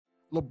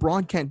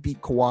LeBron can't beat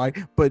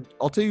Kawhi, but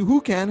I'll tell you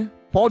who can.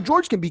 Paul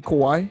George can beat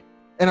Kawhi.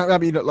 And I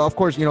mean, of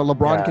course,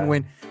 LeBron can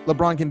win.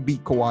 LeBron can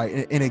beat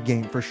Kawhi in a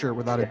game for sure,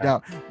 without a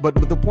doubt. But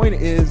the point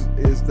is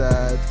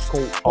that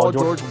Paul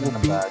George will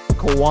beat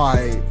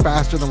Kawhi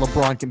faster than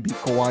LeBron can beat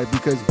Kawhi,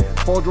 because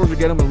Paul George will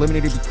get him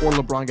eliminated before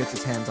LeBron gets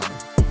his hands on him.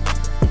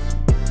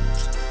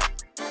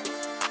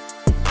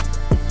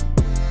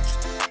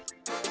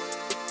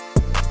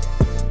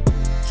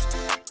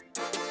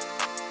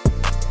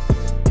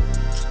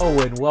 Oh,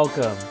 and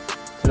welcome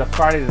to the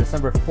Friday,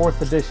 December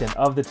 4th edition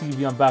of the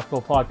TV on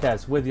Basketball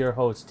podcast with your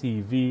host,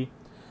 TV.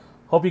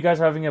 Hope you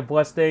guys are having a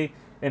blessed day,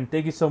 and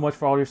thank you so much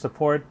for all your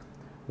support.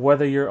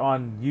 Whether you're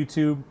on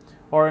YouTube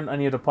or on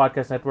any of the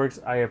podcast networks,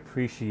 I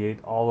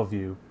appreciate all of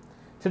you.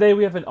 Today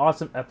we have an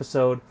awesome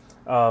episode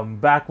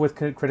back with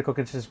Critical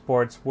Condition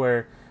Sports,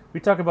 where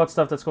we talk about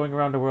stuff that's going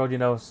around the world,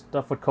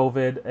 stuff with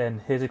COVID and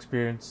his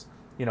experience,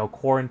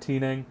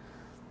 quarantining.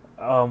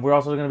 We're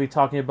also going to be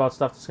talking about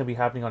stuff that's going to be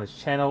happening on his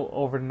channel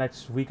over the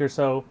next week or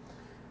so.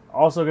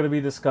 Also going to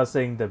be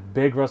discussing the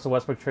big Russell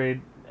Westbrook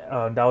trade.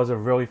 That was a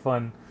really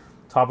fun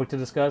topic to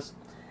discuss.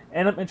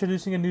 And I'm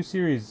introducing a new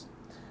series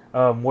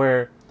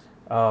where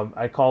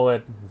I call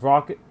it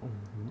Rock.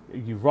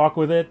 You rock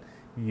with it,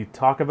 you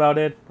talk about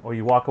it, or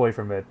you walk away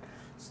from it.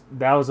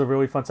 That was a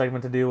really fun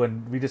segment to do,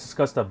 and we just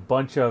discussed a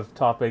bunch of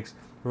topics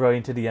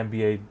relating to the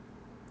NBA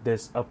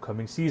this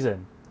upcoming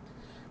season.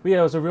 But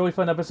yeah, it was a really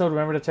fun episode.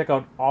 Remember to check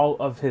out all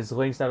of his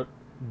links that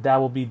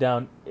will be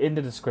down in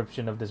the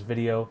description of this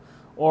video.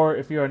 Or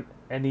if you're on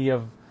any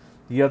of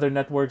the other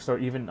networks or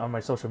even on my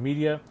social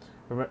media,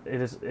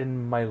 it is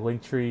in my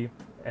link tree.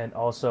 And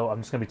also, I'm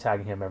just going to be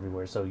tagging him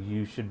everywhere, so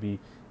you should be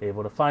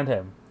able to find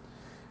him.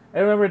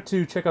 And remember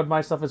to check out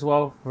my stuff as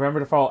well. Remember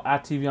to follow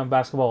 @TV on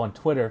Basketball on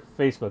Twitter,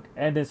 Facebook,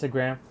 and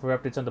Instagram for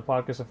updates on the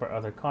podcast and for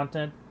other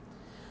content.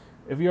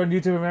 If you're on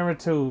YouTube, remember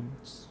to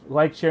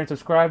like, share, and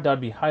subscribe. That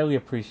would be highly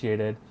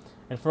appreciated.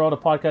 And for all the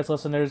podcast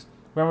listeners,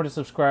 remember to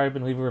subscribe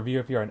and leave a review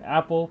if you're on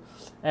Apple.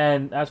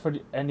 And as for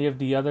any of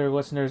the other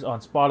listeners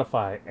on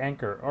Spotify,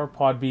 Anchor, or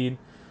Podbean,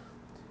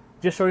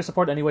 just show your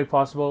support any way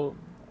possible.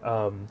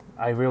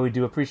 I really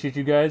do appreciate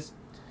you guys.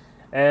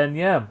 And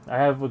yeah, I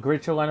have a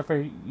great show lineup for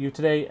you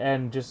today,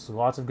 and just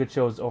lots of good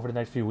shows over the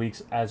next few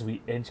weeks as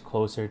we inch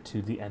closer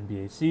to the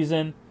NBA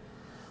season.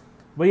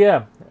 But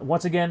yeah,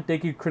 once again,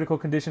 thank you, Critical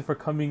Condition, for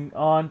coming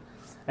on,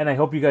 and I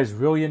hope you guys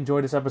really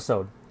enjoyed this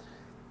episode.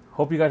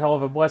 Hope you guys all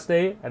have a blessed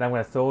day, and I'm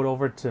going to throw it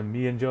over to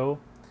me and Joe.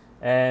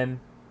 And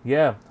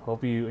yeah,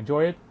 hope you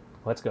enjoy it.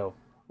 Let's go.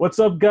 What's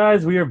up,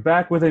 guys? We are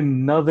back with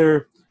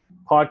another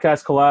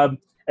podcast collab,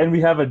 and we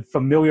have a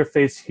familiar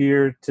face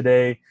here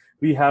today.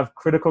 We have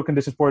Critical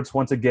Condition Sports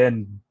once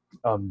again.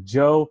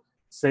 Joe,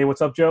 say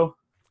what's up, Joe.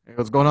 Hey,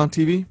 what's going on,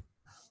 TV?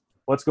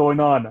 What's going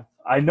on?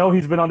 I know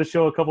he's been on the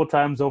show a couple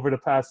times over the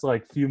past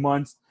few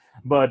months,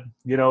 but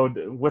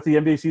with the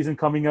NBA season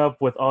coming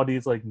up, with all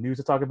these news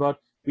to talk about,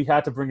 we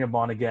had to bring him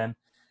on again.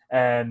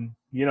 And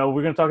we're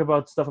going to talk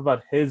about stuff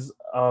about his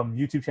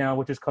YouTube channel,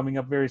 which is coming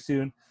up very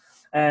soon,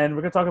 and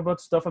we're going to talk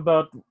about stuff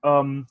about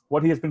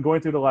what he has been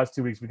going through the last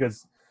 2 weeks,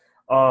 because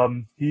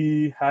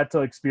he had to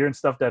experience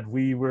stuff that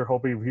we were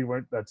hoping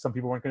that some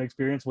people weren't going to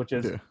experience, which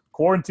is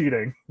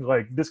quarantining.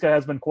 This guy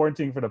has been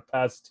quarantining for the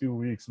past 2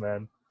 weeks,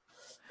 man.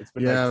 It's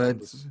been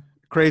it's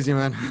crazy,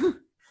 man.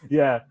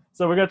 Yeah.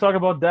 So we're going to talk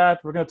about that.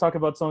 We're going to talk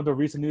about some of the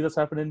recent news that's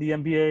happened in the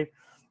NBA.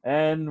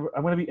 And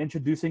I'm going to be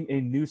introducing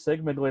a new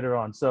segment later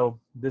on. So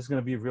this is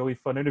going to be a really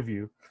fun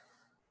interview.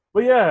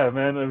 But yeah,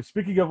 man,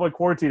 speaking of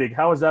quarantining,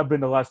 how has that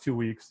been the last 2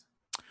 weeks?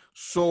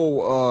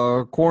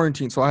 So,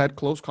 quarantine. So I had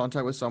close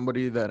contact with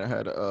somebody that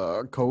had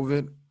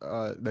COVID,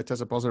 that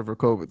tested positive for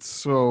COVID.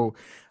 So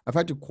I've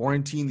had to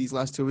quarantine these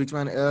last 2 weeks,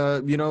 man.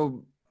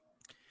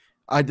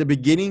 At the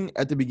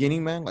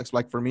beginning, man,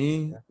 like for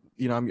me,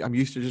 I'm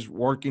used to just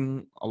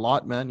working a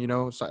lot, man.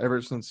 So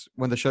ever since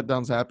when the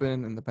shutdowns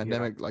happened and the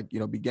pandemic,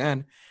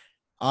 began,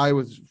 I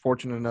was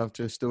fortunate enough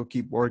to still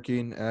keep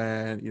working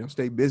and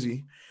stay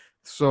busy.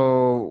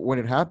 So when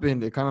it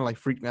happened, it kind of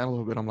freaked me out a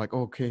little bit. I'm like,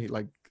 okay,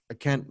 I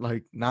can't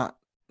not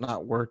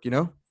work,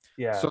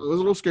 Yeah. So it was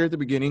a little scary at the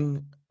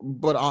beginning,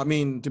 but I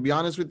mean, to be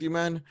honest with you,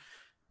 man,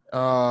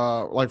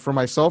 for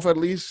myself at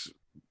least,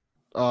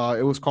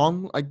 it was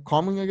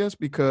calming, I guess,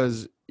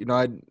 because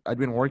I'd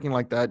been working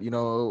like that,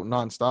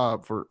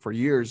 nonstop for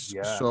years.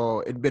 Yeah.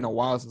 So it'd been a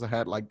while since I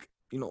had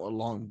a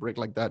long break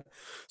like that.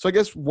 So I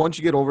guess once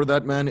you get over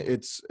that, man,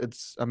 it's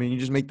I mean, you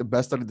just make the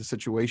best out of the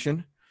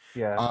situation.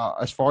 Yeah.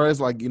 As far as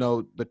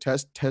the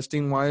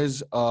testing wise,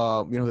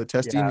 the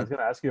testing. Yeah, I was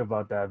gonna ask you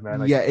about that,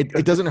 man.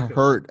 It doesn't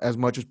hurt as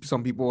much as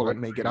some people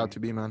make it out to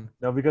be, man.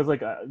 No, because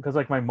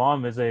my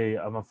mom is a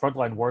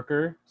frontline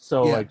worker,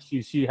 so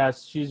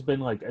she's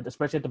been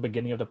especially at the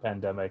beginning of the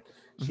pandemic,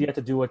 she had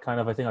to do it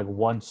kind of, I think,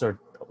 once or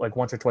like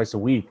once or twice a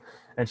week.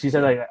 And she said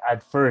Yeah. like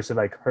at first it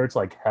like hurts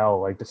like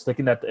hell. Like the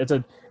sticking that is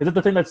it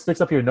the thing that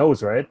sticks up your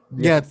nose, right?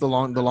 Yeah, it's the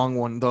long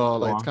one. The It's long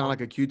kind of one.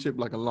 like a Q-tip,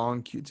 like a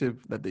long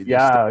Q-tip that they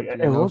just stick Yeah, into it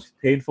your looks nose.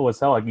 painful as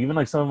hell. Like even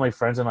like some of my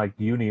friends in like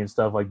uni and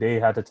stuff, like they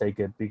had to take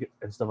it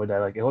and stuff like that.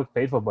 Like it looks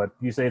painful, but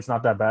you say it's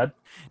not that bad.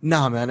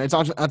 Nah, man, it's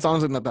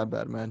honestly not that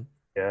bad, man.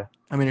 Yeah,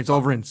 I mean, it's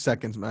over in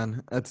seconds,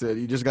 man. That's it.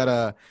 You just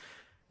gotta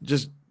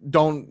just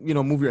don't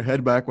move your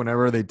head back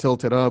whenever they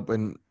tilt it up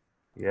and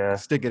yeah,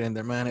 stick it in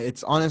there, man.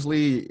 It's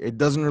honestly, it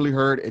doesn't really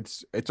hurt.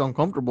 It's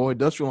uncomfortable. It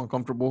does feel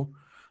uncomfortable,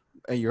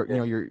 and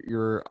yeah,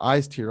 your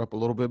eyes tear up a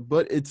little bit,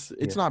 but it's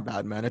yeah, not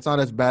bad, man. It's not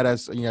as bad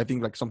as I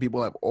think like some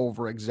people have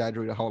over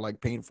exaggerated how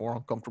like painful or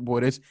uncomfortable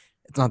it is.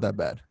 It's not that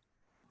bad.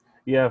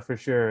 yeah, for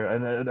sure.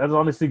 And that's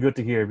honestly good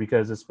to hear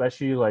because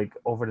especially like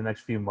over the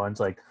next few months,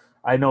 like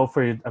I know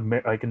for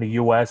like in the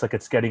U.S., like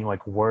it's getting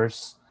like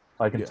worse,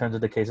 like in Yeah, terms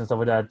of the case and stuff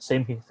like that.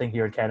 Same thing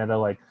here in Canada.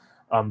 Like,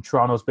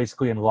 Toronto's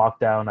basically in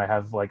lockdown.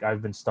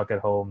 I've been stuck at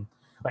home.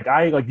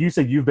 Like you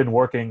said, you've been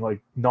working like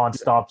yeah,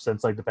 nonstop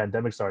since like the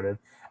pandemic started.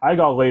 I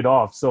got laid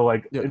off, so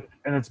yeah,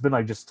 and it's been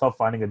like just tough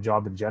finding a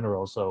job in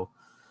general. So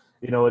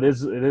it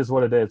is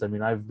what it is. I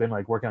mean, I've been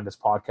like working on this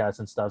podcast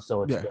and stuff,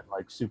 so it's yeah. been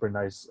like super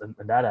nice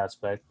in that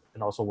aspect,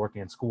 and also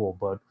working in school.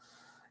 But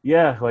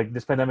yeah, like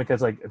this pandemic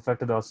has like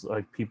affected us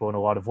like people in a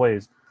lot of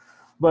ways.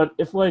 But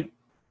if like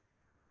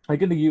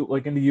in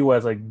the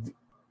U.S. like,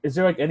 is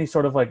there like any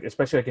sort of like,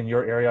 especially like in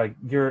your area, like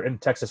you're in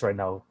Texas right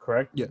now,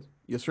 correct? Yes,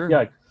 yes, Yeah.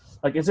 sir.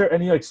 Like is there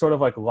any like sort of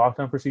like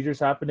lockdown procedures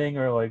happening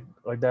or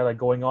like that like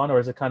going on, or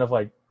is it kind of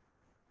like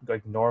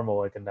normal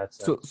like in that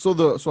So,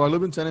 sense? so I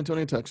live in San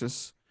Antonio,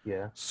 Texas.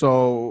 Yeah.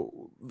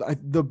 So,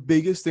 the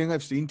biggest thing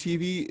I've seen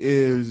TV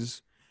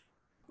is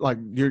like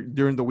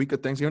during the week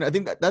of Thanksgiving. I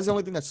think that's the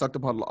only thing that sucked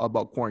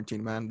about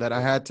quarantine, man. That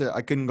Yeah.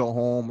 I couldn't go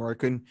home or I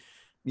couldn't,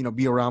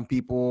 be around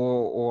people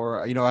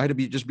or I had to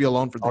be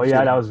alone for Oh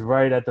yeah, that Thanksgiving. was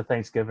right at the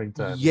Thanksgiving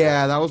time. Yeah.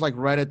 Yeah, that was like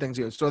right at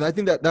Thanksgiving. So I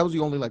think that was the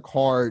only like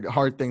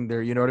hard thing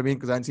there. You know what I mean?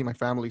 Because I didn't see my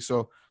family,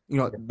 so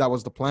Yeah. that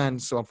was the plan.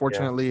 So Yeah.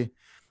 unfortunately,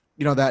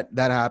 that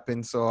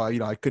happened. So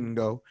I couldn't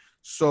go.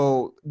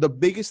 So the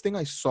biggest thing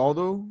I saw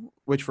though,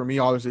 which for me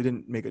obviously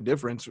didn't make a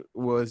difference,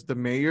 was the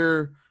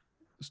mayor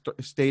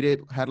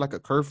stated had like a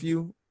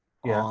curfew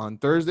Yeah. on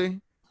Thursday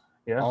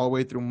Yeah. all the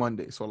way through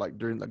Monday. So like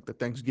during like the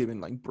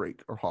Thanksgiving like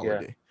break or Yeah.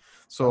 holiday. Okay.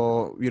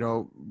 So,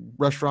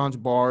 restaurants,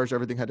 bars,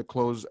 everything had to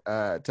close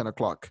at 10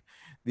 o'clock.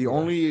 The Yeah.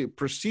 only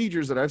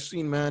procedures that I've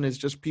seen, man, is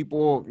just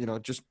people, the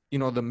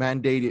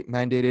mandated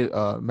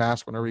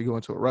mask whenever you go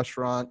into a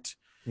restaurant.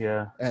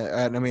 Yeah.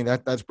 And I mean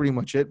that's pretty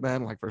much it,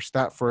 man. Like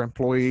for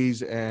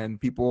employees and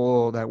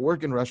people that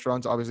work in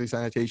restaurants, obviously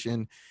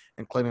sanitation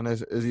and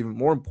cleanliness is even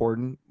more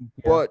important.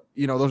 Yeah. But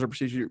those are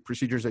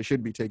procedures that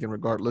should be taken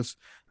regardless.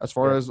 As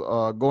far Yeah. as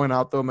going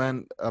out though,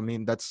 man, I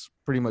mean that's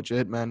pretty much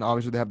it, man.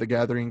 Obviously they have the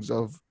gatherings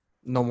of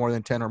no more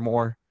than 10 or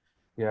more,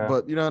 Yeah.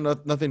 but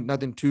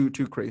nothing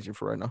too crazy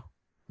for right now.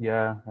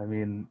 Yeah. I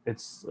mean,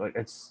 it's like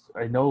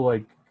I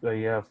know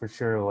yeah, for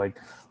sure. Like,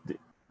 th-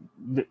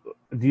 th-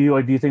 do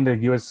you think the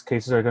U.S.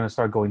 cases are going to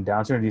start going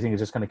down soon, or do you think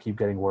it's just going to keep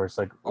getting worse,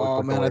 like Oh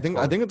with the man, way I it's think I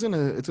going?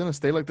 think it's gonna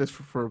stay like this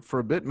for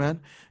a bit, man.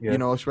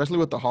 Yeah. Especially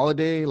with the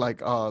holiday,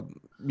 like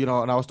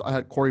and I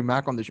had Corey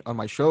Mack on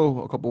my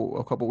show a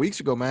couple weeks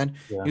ago, man.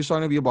 He Yeah. was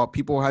talking to me about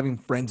people having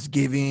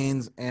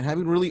Friendsgivings and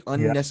having really Yeah.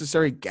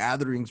 unnecessary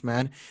gatherings,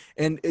 man.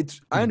 And I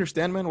Mm.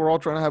 understand, man. We're all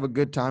trying to have a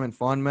good time and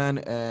fun, man.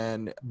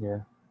 And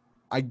Yeah.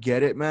 I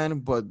get it, man.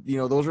 But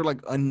those are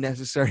like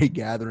unnecessary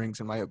gatherings,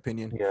 in my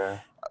opinion. Yeah.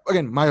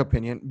 Again, my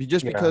opinion,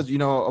 just Yeah. because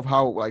of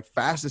how like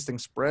fast this thing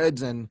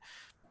spreads and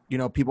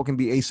people can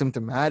be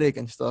asymptomatic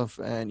and stuff,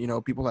 and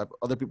people have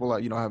other people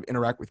that have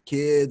interact with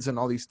kids and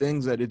all these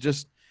things that it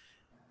just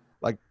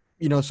like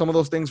some of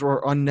those things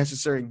were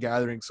unnecessary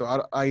gatherings. So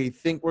I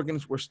think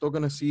we're still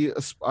gonna see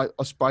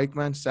a spike,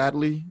 man,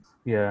 sadly.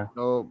 Yeah.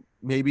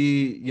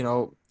 Maybe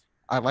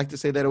I'd like to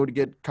say that it would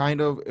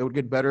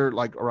get better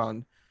like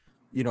around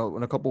in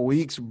a couple of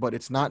weeks, but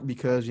it's not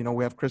because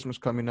we have Christmas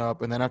coming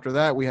up, and then after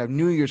that we have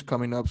New Year's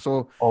coming up.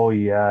 So Oh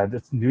yeah.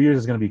 This New Year's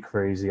is going to be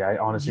crazy. I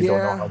honestly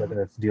don't know yeah, how they're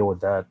going to deal with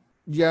that.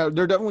 yeah,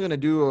 they're definitely gonna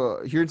do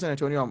here in San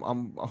Antonio.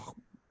 I'm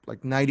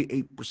like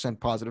 98%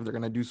 positive they're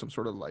gonna do some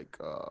sort of like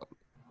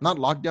not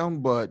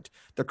lockdown, but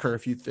the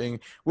curfew thing.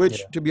 Which,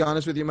 Yeah. to be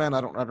honest with you, man,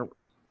 I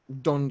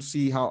don't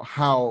see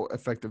how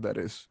effective that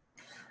is.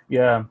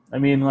 Yeah, I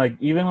mean, like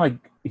even like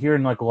here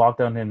in like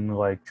lockdown in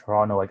like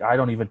Toronto, like I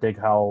don't even think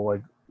how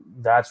like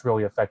that's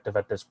really effective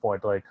at this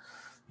point. Like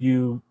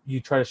you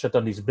try to shut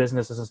down these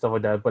businesses and stuff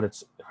like that, but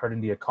it's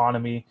hurting the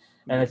economy.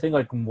 And I Yeah, think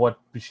like what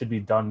should be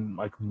done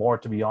like more,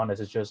 to be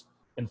honest, is just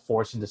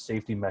enforcing the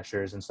safety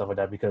measures and stuff like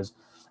that. Because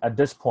at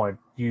this point,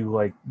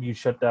 you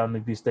shut down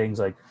like, these things,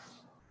 like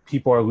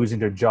people are losing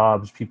their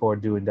jobs, people are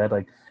doing that,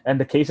 like, and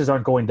the cases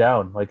aren't going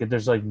down. Like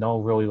there's like no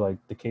really like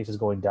the cases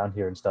going down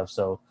here and stuff.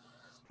 So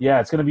yeah,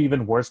 it's gonna be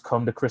even worse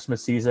come the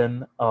Christmas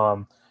season.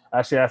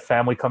 Actually, I have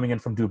family coming in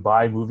from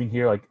Dubai, moving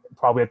here, like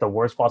probably at the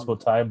worst possible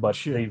time. But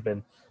shit, they've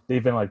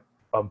been like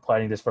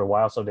planning this for a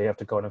while, so they have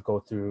to kind of go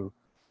through,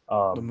 the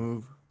um,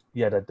 move.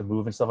 yeah, that the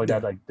move and stuff like Yeah,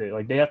 that.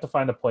 Like they have to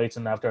find the plates,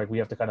 and after like we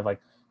have to kind of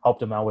like help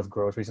them out with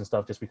groceries and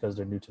stuff just because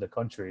they're new to the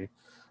country.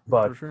 for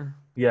But sure.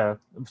 yeah,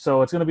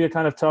 so it's gonna be a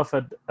kind of tough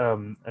at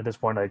this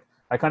point. Like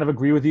I kind of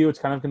agree with you. It's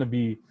kind of gonna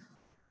be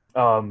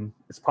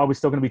it's probably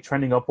still gonna be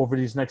trending up over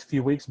these next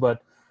few weeks,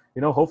 but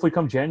hopefully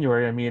come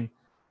January. I mean,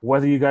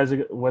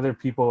 whether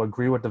people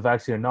agree with the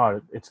vaccine or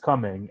not, it's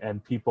coming,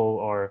 and people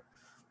are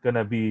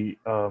gonna be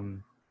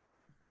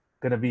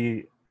going to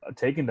be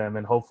taking them,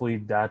 and hopefully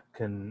that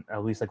can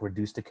at least like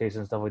reduce the cases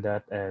and stuff like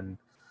that, and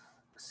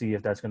see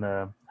if that's going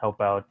to help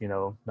out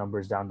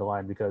numbers down the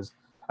line. Because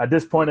at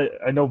this point,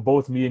 I know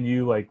both me and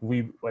you, like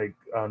we like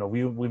I don't know,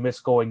 we miss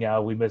going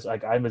out, we miss,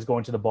 like I miss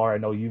going to the bar, I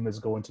know you miss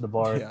going to the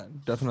bar. Yeah,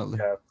 definitely.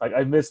 Yeah, like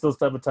I miss those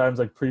type of times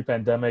like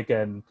pre-pandemic,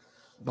 and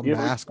The you know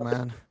mask,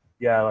 man.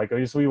 yeah, like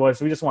we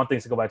just want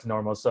things to go back to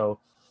normal. So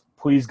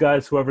please,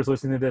 guys, whoever's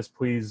listening to this,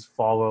 please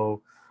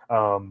follow.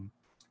 Um,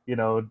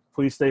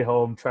 please stay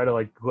home. Try to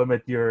like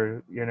limit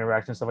your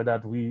interaction, stuff like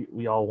that.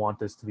 We all want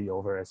this to be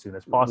over as soon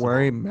as Wear possible.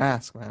 a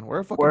mask, man. Wear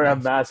a fucking Wear a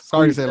mask. mask,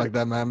 Sorry to please. say it like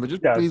that, man, but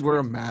just Yeah, please wear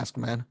a please. mask,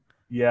 man.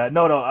 Yeah,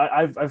 no.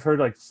 I've heard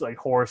like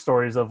horror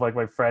stories of like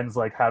my friends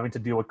like having to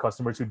deal with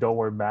customers who don't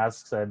wear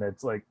masks, and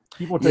it's like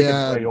people take it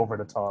Yeah, way over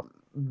the top.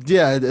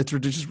 yeah. It's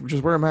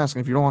just wear a mask.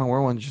 And if you don't want to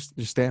wear one, just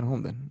stay at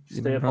home. Then Stay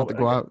you at don't have home. to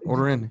go out.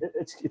 Order in.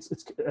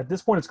 It's at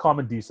this point it's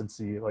common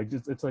decency. Like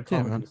it's like Yeah,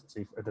 common man.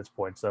 decency at this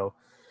point. So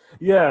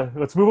yeah,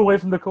 let's move away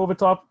from the COVID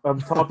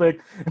topic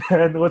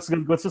and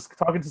let's just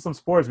talk into some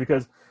sports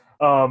because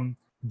um,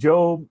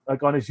 Joe,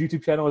 like on his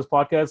YouTube channel, his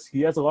podcast,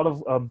 he has a lot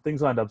of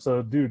things lined up.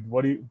 So, dude,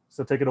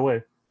 so take it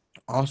away.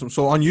 Awesome.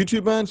 So on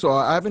YouTube, man. So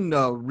I haven't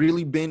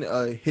really been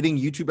hitting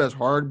YouTube as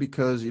hard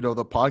because the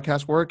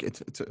podcast work.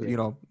 It's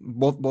Yeah,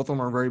 both of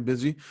them are very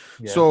busy.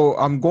 yeah, So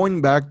I'm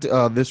going back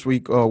to, this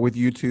week with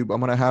YouTube. I'm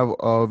gonna have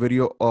a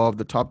video of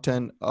the top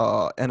 10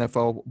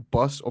 NFL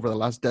busts over the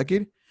last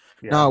decade.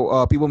 yeah.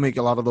 Now people make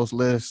a lot of those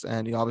lists,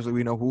 and obviously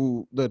we know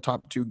who the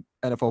top two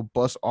NFL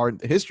busts are in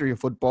the history of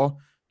football: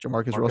 Jamarcus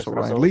Marcus Russell,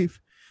 Ryan Russell.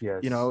 Leaf.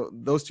 Yes.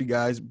 Those two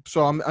guys.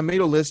 So I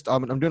made a list.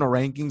 I'm doing a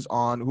rankings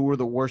on who were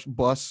the worst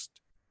busts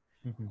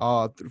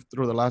Hmm.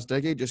 through the last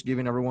decade, just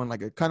giving everyone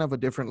like a kind of a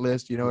different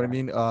list. You know what I Yeah,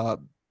 mean?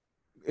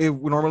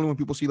 Normally when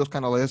people see those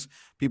kind of lists,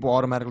 people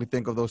automatically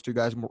think of those two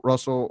guys,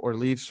 Russell or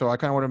Leaf. So I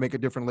kind of want to make a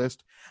different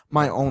list,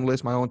 my yeah, own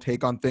list, my own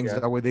take on things. yeah,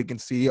 That way they can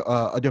see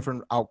a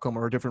different outcome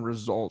or a different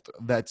result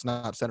that's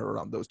not centered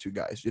around those two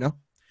guys.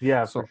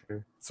 yeah, for So.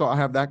 sure. So I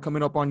have that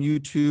coming up on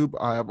YouTube.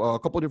 I have a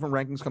couple of different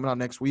rankings coming out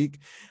next week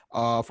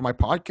for my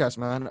podcast,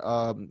 man.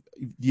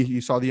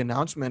 You saw the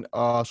announcement.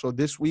 So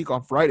this week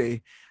on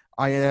Friday,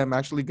 I am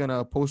actually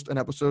gonna post an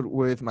episode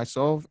with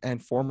myself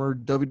and former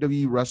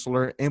WWE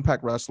wrestler,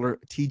 Impact wrestler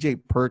TJ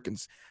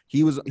Perkins.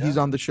 He's Yeah,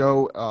 on the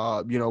show.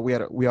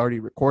 We already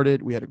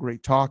recorded. We had a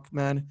great talk,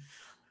 man.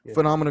 yeah,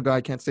 Phenomenal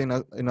guy. Can't say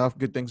enough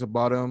good things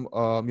about him.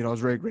 I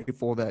was very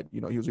grateful that he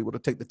was able to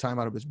take the time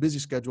out of his busy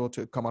schedule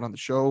to come out on the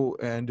show.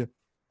 And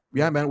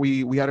yeah, man,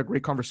 we had a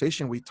great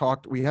conversation. We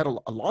had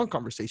a long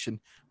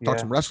conversation. Talked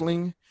yeah, some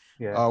wrestling.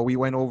 yeah, We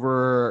went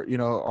over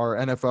our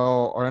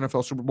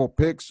NFL Super Bowl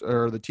picks,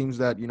 or the teams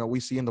that we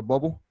see in the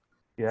bubble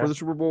for yeah, the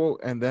Super Bowl.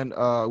 And then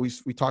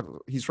we talked.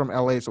 He's from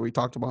LA, so we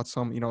talked about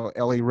some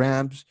LA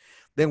Rams.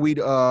 Then we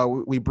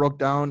broke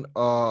down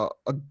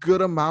a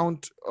good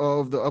amount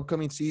of the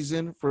upcoming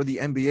season for the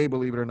NBA.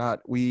 Believe it or not,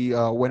 we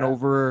went yeah,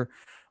 over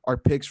our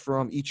picks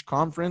from each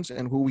conference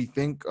and who we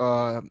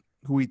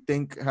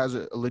think has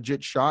a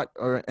legit shot,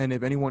 and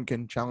if anyone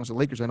can challenge the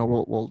Lakers. I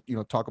know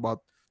we'll talk about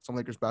some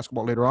Lakers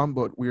basketball later on,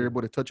 but we were yeah.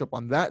 able to touch up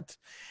on that.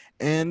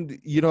 And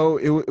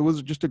it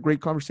was just a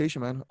great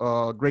conversation, man.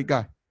 Great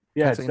guy.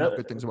 Yeah, Can't say enough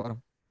good things about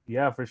him.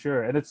 Yeah, for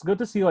sure. And it's good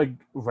to see like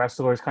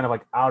wrestlers kind of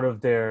like out of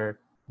their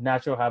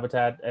natural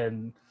habitat.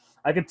 And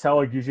I could tell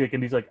like usually like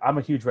in these like I'm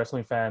a huge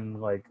wrestling fan.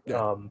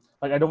 Yeah,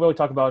 Like I don't really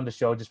talk about it in the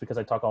show just because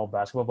I talk all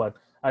basketball, but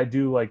I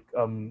do like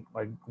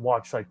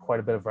watch like quite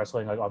a bit of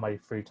wrestling like on my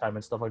free time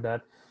and stuff like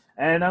that.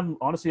 And I'm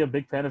honestly a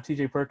big fan of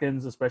TJ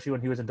Perkins, especially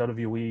when he was in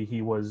WWE.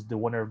 He was the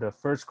winner of the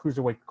first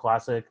Cruiserweight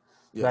Classic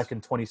back yes, in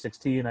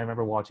 2016. I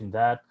remember watching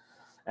that,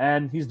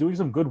 and he's doing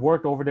some good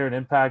work over there in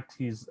Impact.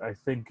 I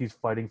think he's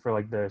fighting for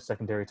like the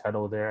secondary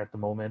title there at the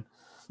moment.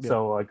 yeah,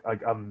 So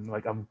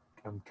I'm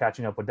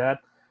catching up with that,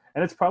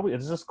 and it's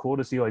just cool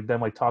to see like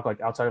them like talk like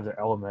outside of their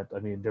element. I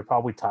mean, they're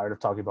probably tired of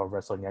talking about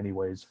wrestling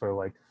anyways for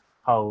like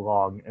how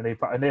long, and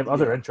they have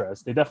other yeah,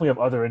 interests. They definitely have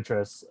other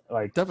interests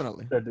like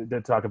definitely. that they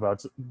talk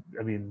about.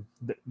 I mean,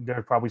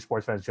 they're probably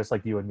sports fans just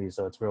like you and me,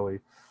 so it's really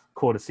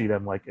cool to see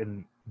them like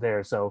in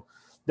there. So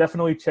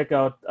definitely check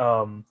out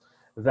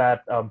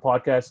that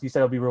podcast. You said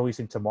it'll be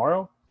releasing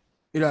tomorrow.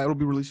 Yeah, it'll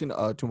be releasing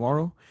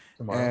tomorrow,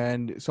 Tomorrow.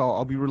 and so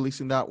I'll be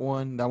releasing that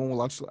one. That one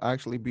will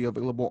actually be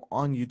available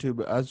on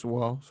YouTube as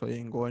well, so you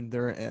can go in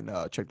there and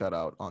check that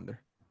out on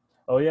there.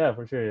 Oh yeah,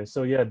 for sure.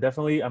 So yeah,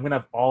 definitely. I'm gonna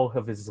have all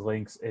of his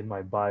links in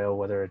my bio,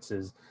 whether it's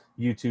his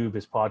YouTube,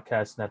 his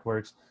podcast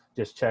networks.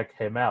 Just check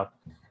him out.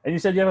 And you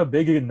said you have a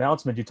big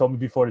announcement. You told me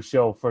before the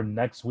show for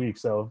next week.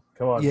 So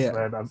come on, Yeah.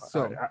 man.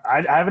 So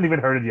I haven't even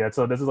heard it yet.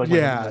 So this is like my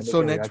yeah.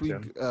 So initial next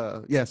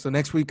reaction. week, so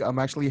next week I'm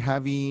actually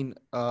having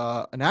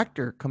an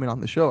actor coming on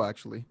the show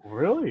actually.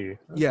 Really?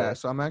 Yeah, Okay.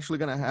 so I'm actually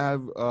gonna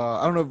have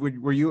I don't know,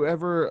 were you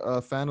ever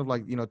a fan of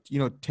like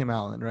Tim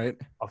Allen, right?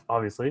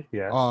 Obviously,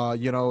 yeah.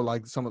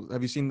 Like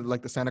have you seen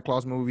like the Santa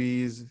Claus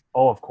movies?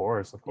 Oh, of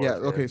course, Yeah,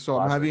 yeah. okay, so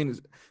I'm Classic. having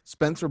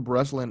Spencer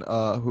Breslin,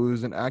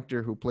 who's an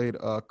actor who played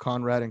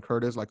Conrad and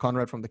Curtis, like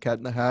Conrad from The Cat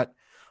in the Hat.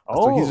 So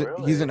Oh, he's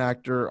really? an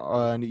actor,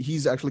 and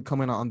he's actually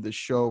coming on the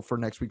show for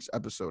next week's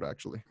episode,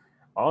 actually.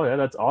 Oh, yeah.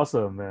 That's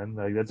awesome, man.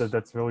 Like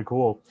that's really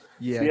cool.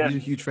 Yeah, Yeah, he's a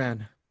huge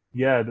fan.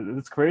 yeah.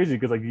 It's crazy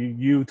because like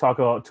you talk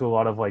to a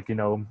lot of like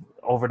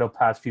over the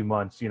past few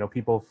months,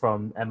 people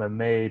from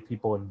MMA,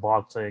 people in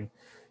boxing.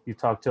 You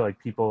talk to like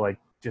people like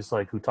just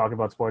like who talk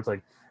about sports.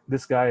 Like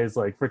this guy is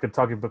like freaking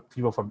talking about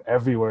people from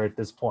everywhere at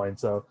this point.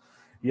 So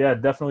yeah,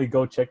 definitely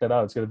go check that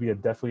out. It's gonna be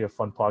definitely a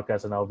fun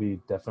podcast, and I'll be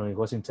definitely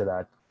listening to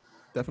that.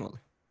 Definitely.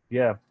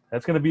 Yeah,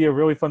 that's gonna be a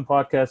really fun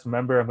podcast.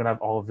 Remember, I'm gonna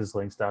have all of his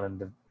links down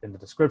in the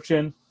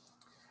description.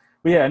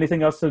 But yeah,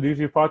 anything else to do with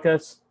your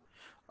podcast?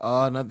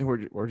 Nothing.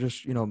 We're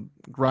just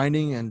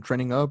grinding and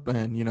training up,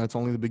 and it's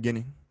only the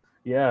beginning.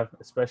 Yeah,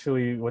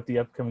 especially with the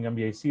upcoming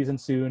NBA season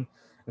soon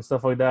and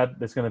stuff like that.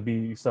 There's going to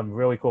be some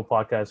really cool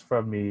podcasts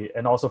from me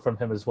and also from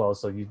him as well.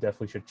 So you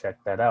definitely should check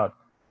that out.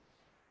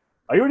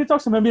 Are you ready to talk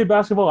some NBA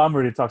basketball? I'm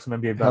ready to talk some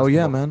NBA Hell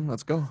yeah, basketball. man.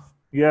 Let's go.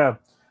 Yeah.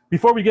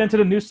 Before we get into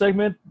the news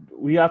segment,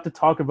 we have to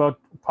talk about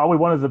probably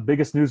one of the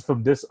biggest news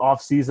from this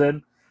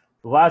offseason.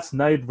 Last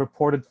night,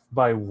 reported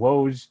by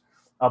Woj,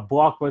 a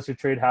blockbuster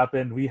trade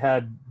happened. We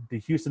had the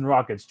Houston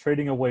Rockets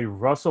trading away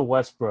Russell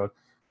Westbrook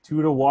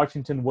to the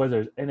Washington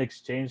Wizards in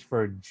exchange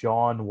for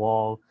John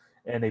Wall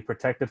and a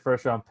protected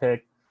first round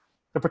pick.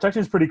 The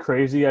protection is pretty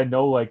crazy. I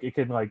know, like it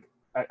can like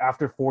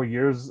after 4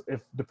 years,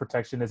 if the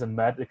protection isn't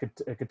met, it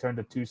could turn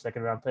to 2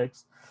 second round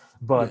picks. Yeah.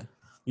 But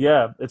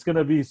yeah, it's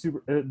gonna be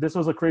super. This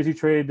was a crazy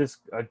trade. This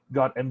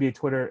got NBA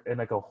Twitter in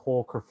like a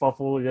whole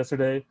kerfuffle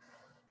yesterday.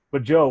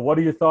 But Joe, what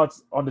are your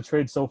thoughts on the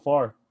trade so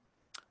far?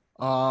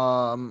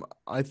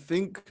 I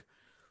think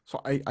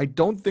so. I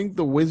don't think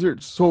the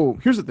Wizards. So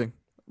here's the thing: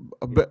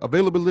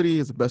 availability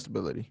is the best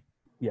ability.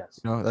 Yes.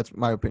 That's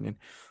my opinion.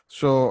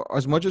 So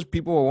as much as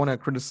people want to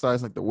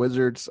criticize like the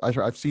Wizards,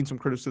 I've seen some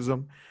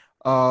criticism.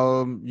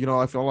 I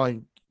feel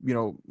like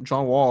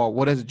John Wall.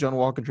 What has John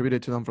Wall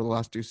contributed to them for the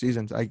last 2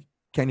 seasons? I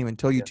can't even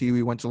tell you. Yeah.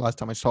 TV when's the last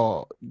time I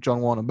saw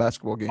John Wall in a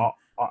basketball game?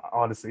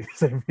 Honestly,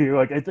 same here.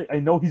 Like I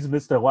know he's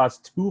missed the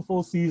last 2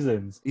 full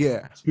seasons.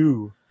 Yeah.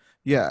 Two.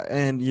 Yeah,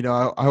 and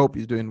I hope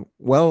he's doing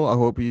well. I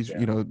hope he's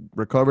Yeah.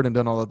 recovered and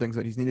done all the things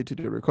that he's needed to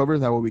do to recover.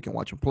 That way we can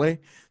watch him play.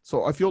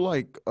 So I feel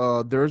like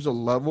there's a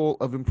level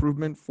of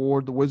improvement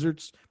for the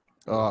Wizards.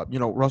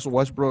 Russell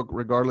Westbrook,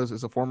 regardless,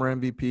 is a former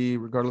MVP.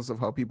 Regardless of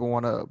how people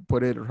want to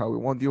put it or how we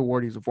won the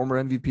award, he's a former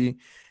MVP,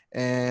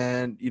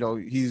 and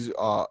he's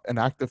an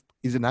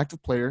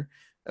active player,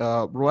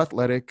 real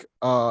athletic.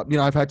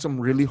 I've had some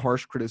really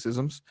harsh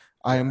criticisms.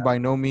 I am by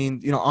no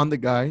means on the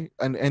guy,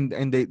 and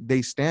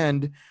they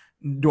stand.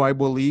 Do I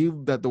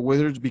believe that the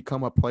Wizards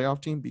become a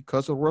playoff team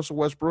because of Russell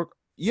Westbrook?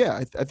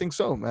 Yeah, I think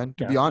so, man.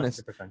 To Yeah. be honest,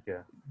 100%.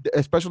 Yeah.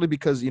 especially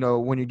because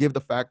when you give the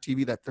fact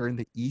TV that they're in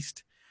the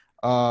East,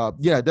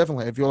 yeah,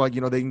 definitely. I feel like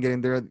they can get in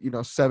there,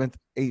 seventh,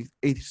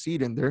 eighth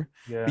seed in there,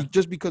 Yeah.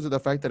 just because of the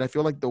fact that I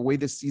feel like the way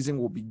this season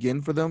will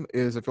begin for them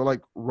is I feel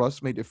like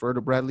Russ may defer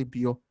to Bradley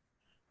Beal,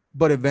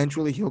 but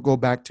eventually he'll go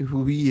back to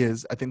who he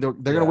is. I think they're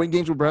gonna win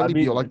games with Bradley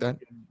Beal like that.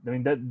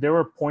 There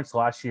were points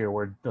last year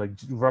where like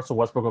Russell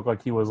Westbrook looked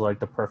like he was like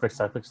the perfect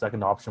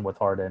second option with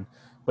Harden,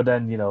 but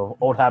then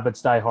old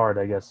habits die hard.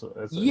 I guess.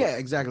 Yeah,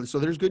 exactly. So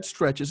there's good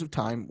stretches of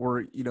time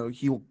where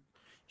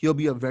he'll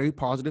be a very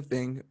positive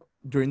thing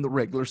during the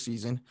regular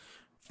season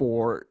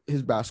for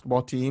his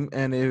basketball team.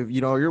 And if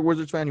you're a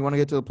Wizards fan, you want to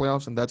get to the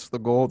playoffs, and that's the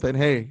goal, then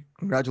hey,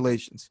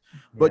 congratulations.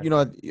 But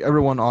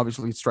everyone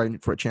obviously is striving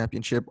for a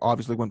championship.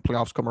 Obviously, when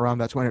playoffs come around,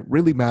 that's when it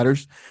really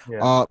matters.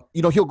 Yeah.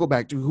 He'll go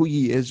back to who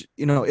he is.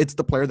 It's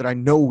the player that I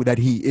know that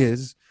he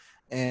is.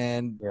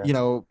 And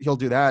he'll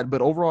do that.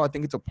 But overall, I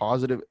think it's a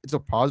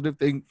positive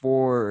thing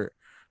for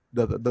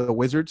the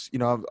Wizards.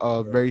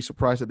 I'm very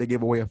surprised that they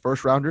gave away a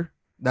first rounder.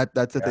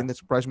 That's the thing that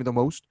surprised me the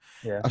most.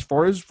 Yeah. As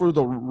far as for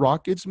the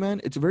Rockets, man,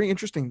 it's very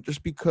interesting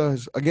just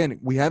because again,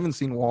 we haven't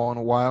seen Wall in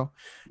a while.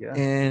 Yeah.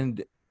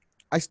 And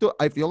I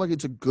feel like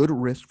it's a good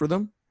risk for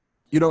them.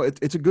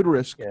 It's a good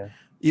risk. Yeah.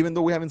 Even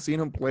though we haven't seen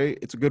him play,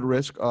 it's a good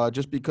risk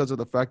just because of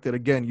the fact that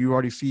again, you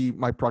already see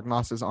my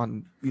prognosis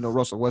on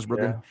Russell Westbrook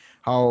and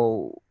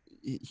how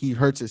he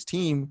hurts his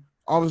team.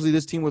 Obviously,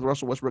 this team with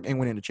Russell Westbrook ain't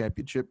winning the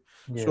championship.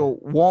 Yeah. So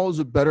Wall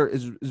is better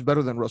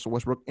than Russell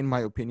Westbrook in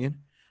my opinion.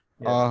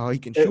 Yeah. He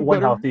can shoot one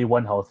better.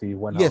 One healthy.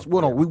 Yes,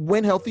 well, no, we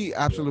win healthy.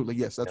 Absolutely,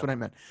 yes, that's what I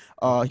meant.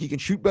 He can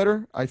shoot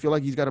better. I feel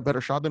like he's got a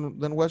better shot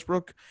than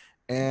Westbrook,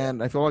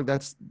 and I feel like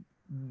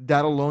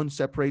that alone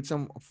separates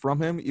him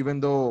from him. Even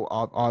though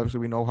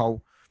obviously we know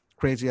how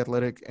crazy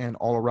athletic and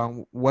all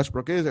around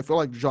Westbrook is. I feel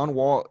like John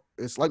Wall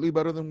is slightly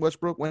better than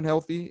Westbrook when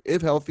healthy,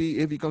 if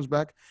he comes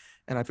back.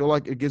 And I feel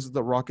like it gives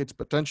the Rockets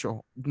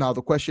potential. Now,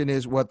 the question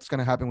is what's going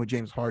to happen with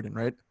James Harden,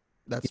 right?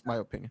 That's my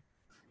opinion.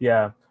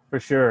 Yeah, for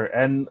sure.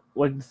 And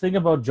like the thing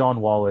about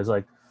John Wall is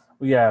like,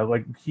 yeah,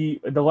 like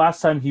the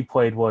last time he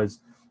played was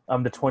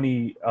the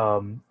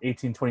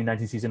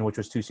 2018-2019 season, which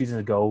was 2 seasons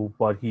ago.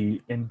 But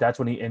that's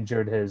when he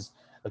injured his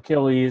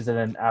Achilles, and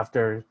then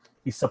after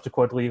he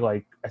subsequently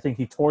like I think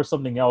he tore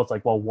something else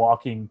like while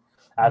walking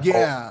at home.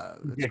 Yeah,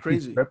 it's He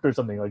crazy. tripped or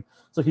something like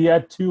so. He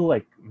had two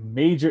like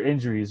major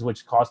injuries,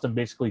 which cost him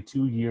basically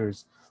 2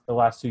 years, the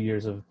last 2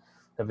 years of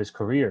his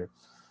career.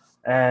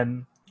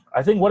 And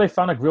I think what I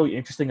found like really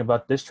interesting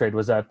about this trade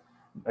was that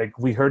like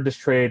we heard this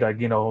trade, like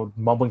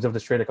mumblings of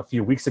this trade like a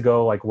few weeks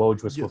ago, like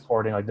Woj was Yes.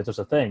 reporting like this was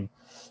a thing,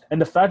 and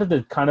the fact that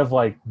it kind of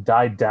like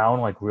died down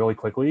like really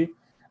quickly.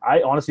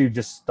 I honestly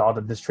just thought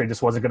that this trade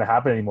just wasn't going to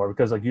happen anymore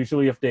because like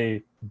usually if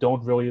they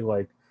don't really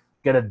like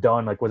get it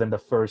done like within the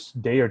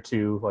first day or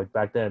two, like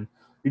back then,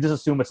 you just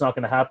assume it's not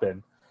going to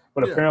happen.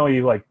 But Yeah.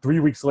 apparently, like 3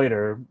 weeks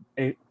later,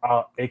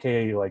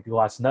 aka like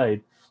last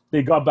night,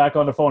 they got back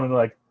on the phone and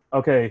like,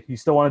 okay, you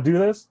still want to do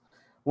this?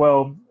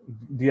 Well,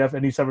 do you have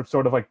any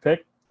sort of like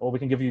pick? Well, we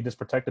can give you this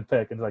protected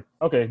pick. And it's like,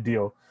 okay,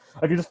 deal.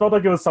 Like it just felt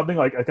like it was something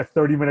like a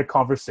 30-minute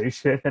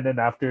conversation, and then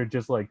after it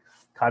just like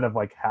kind of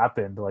like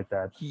happened like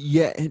that.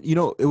 Yeah, and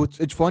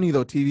it's funny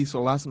though, TV.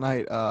 So last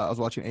night I was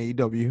watching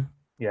AEW.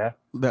 Yeah,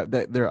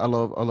 That there, I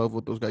love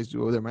what those guys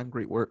do over there, man.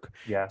 Great work.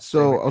 yeah, same So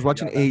I was here.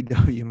 watching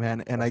AEW,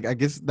 man, and I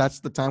guess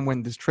that's the time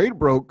when this trade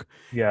broke.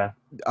 Yeah,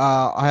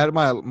 I had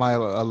my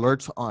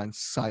alerts on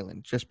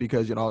silent just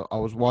because I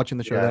was watching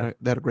the show. yeah,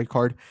 That had a great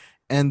card,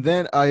 and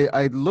then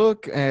I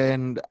look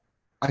and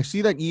I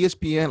see that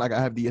ESPN, like I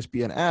have the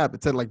ESPN app.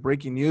 It said like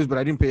breaking news, but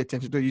I didn't pay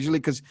attention to it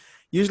because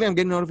usually I'm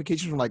getting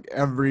notifications from like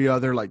every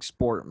other like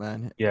sport,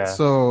 man. yeah,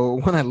 So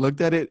when I looked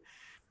at it,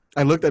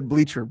 I looked at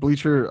Bleacher.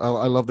 Bleacher,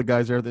 I love the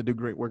guys there. They do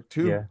great work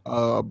too.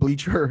 yeah,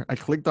 Bleacher, I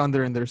clicked on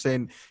there and they're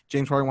saying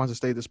James Harden wants to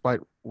stay despite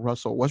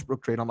Russell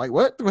Westbrook trade. I'm like,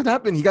 what? What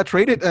happened? He got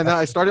traded, and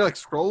I started like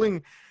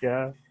scrolling.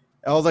 yeah.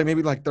 I was like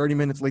maybe like 30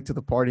 minutes late to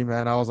the party,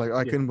 man. I was like, I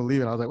Yeah. couldn't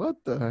believe it. I was like, what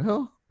the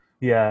hell?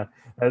 Yeah,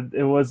 and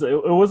it was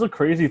a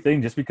crazy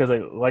thing just because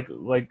like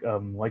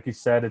you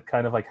said, it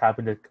kind of like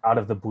happened out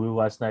of the blue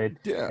last night,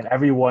 Yeah, and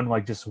everyone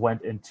like just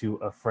went into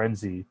a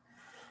frenzy.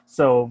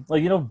 So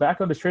like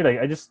back on the trade,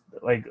 I just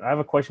like I have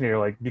a question here,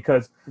 like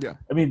because yeah.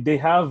 I mean they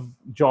have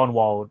John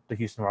Wall, the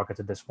Houston Rockets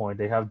at this point,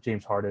 they have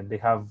James Harden, they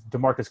have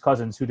DeMarcus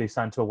Cousins, who they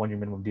signed to a 1 year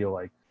minimum deal.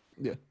 Like,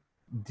 Yeah.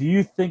 do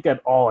you think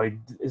at all like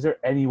is there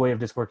any way of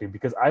this working?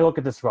 Because I look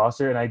at this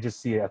roster and I just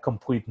see a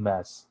complete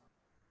mess.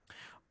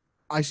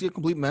 I see a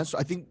complete mess.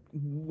 I think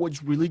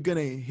what's really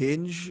gonna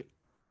hinge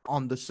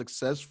on the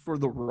success for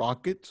the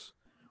Rockets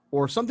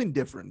or something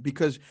different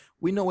because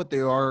we know what they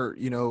are,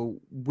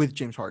 with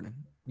James Harden.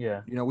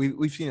 Yeah,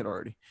 We've seen it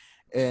already.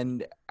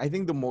 And I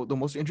think the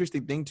most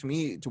interesting thing to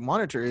me to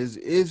monitor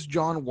is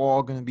John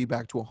Wall going to be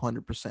back to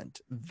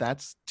 100%.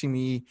 That's to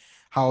me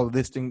how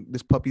this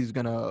puppy's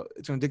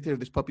it's gonna dictate if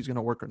this puppy's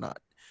gonna work or not.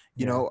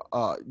 yeah,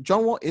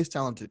 John Wall is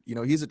talented.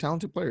 He's a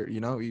talented player.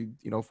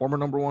 Former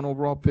number one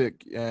overall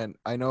pick, and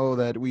I know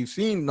that we've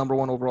seen number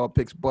one overall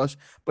picks bust,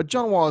 but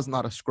John Wall is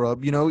not a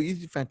scrub.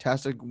 He's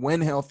fantastic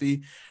when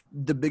healthy.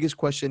 The biggest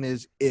question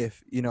is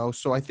if.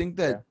 So I think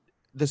that yeah.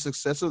 the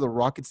success of the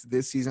Rockets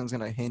this season is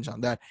going to hinge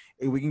on that.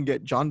 If we can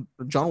get John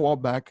Wall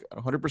back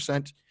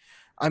 100%,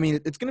 I mean,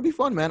 it's going to be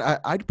fun, man.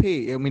 I'd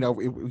pay. I mean,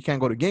 we can't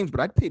go to games, but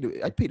I'd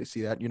pay to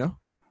see that.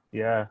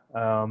 Yeah.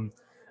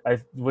 I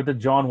with the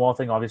John Wall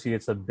thing, obviously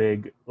it's a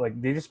big like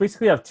they just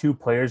basically have two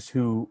players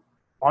who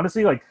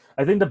honestly like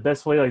I think the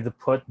best way like to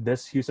put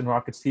this Houston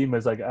Rockets team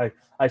is like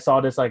I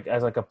saw this like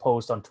as like a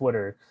post on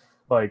Twitter.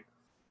 Like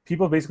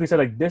people basically said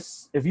like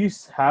this if you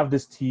have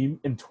this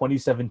team in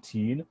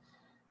 2017,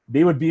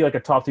 they would be like a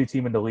top 2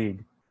 team in the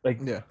league. Like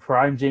Yeah.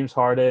 prime James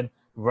Harden,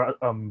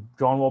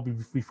 John Wall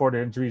before the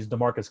injuries,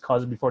 DeMarcus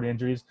Cousins before the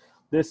injuries.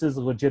 This is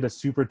legit a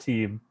super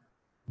team.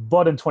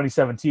 But in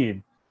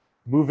 2017,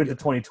 move into Yeah.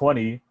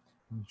 2020,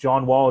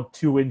 John Wall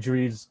 2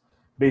 injuries.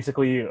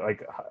 Basically,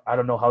 like I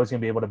don't know how he's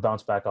gonna be able to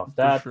bounce back off For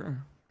that. sure.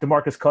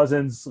 DeMarcus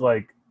Cousins,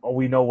 like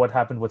we know what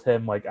happened with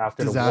him, like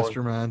after the war,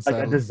 Disaster, man. like a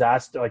Sadly.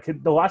 disaster.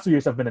 Like the last 2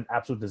 years have been an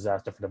absolute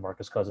disaster for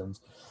DeMarcus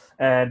Cousins,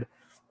 and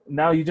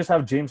now you just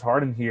have James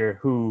Harden here,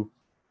 who,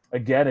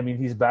 again, I mean,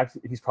 he's back.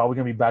 He's probably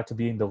gonna be back to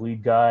being the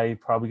lead guy.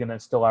 Probably gonna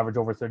still average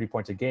over 30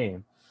 points a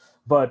game,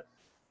 but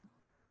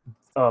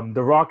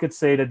the Rockets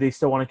say that they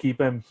still want to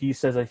keep him. He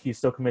says that he's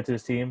still committed to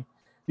his team.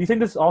 Do you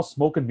think this is all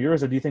smoke and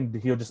mirrors, or do you think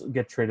he'll just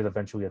get traded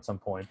eventually at some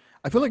point?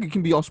 I feel like it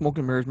can be all smoke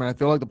and mirrors, man. I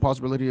feel like the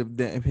possibility of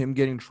him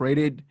getting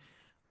traded,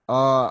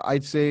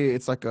 I'd say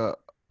it's like a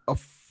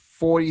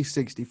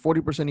 40-60.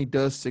 40% he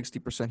does,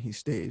 60% he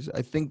stays.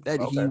 I think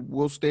that he Okay.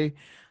 will stay.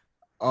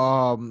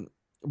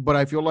 But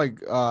I feel like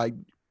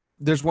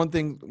there's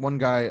one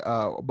guy,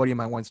 a buddy of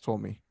mine once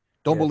told me,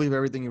 don't Yeah. believe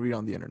everything you read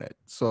on the internet.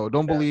 So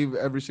don't Yeah. believe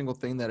every single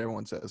thing that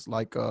everyone says.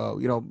 Like,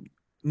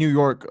 New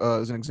York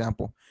is an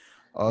example.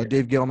 Yeah.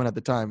 Dave Gettleman at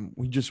the time,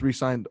 we just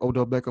re-signed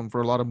Odell Beckham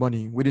for a lot of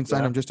money. We didn't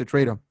sign Yeah. him just to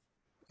trade him,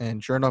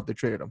 and sure enough, they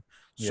traded him.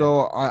 Yeah.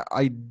 So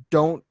I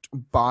don't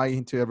buy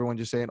into everyone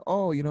just saying,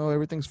 oh,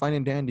 everything's fine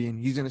and dandy, and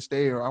he's gonna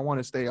stay, or I want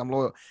to stay, I'm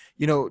loyal.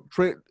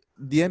 Trade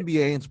the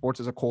NBA and sports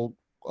is a cold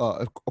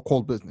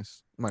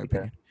business, in my Yeah.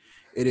 opinion.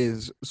 It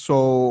is.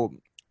 So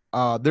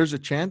there's a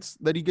chance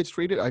that he gets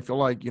traded. I feel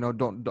like,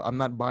 I'm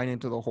not buying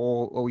into the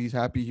whole, oh, he's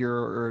happy here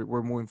or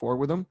we're moving forward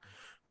with him.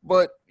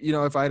 But,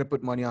 if I had to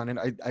put money on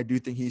it, I do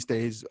think he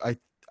stays.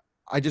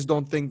 I just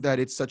don't think that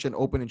it's such an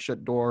open and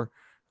shut door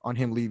on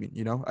him leaving.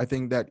 I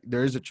think that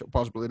there is a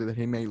possibility that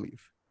he may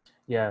leave.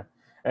 Yeah.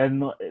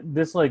 And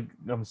this, like,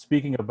 I'm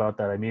speaking about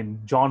that. I mean,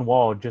 John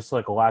Wall, just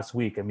like last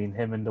week, I mean,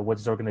 him and the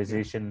Wizards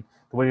organization,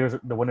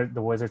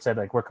 the Wizards said,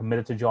 like, we're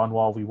committed to John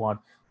Wall. We want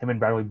him and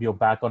Bradley Beal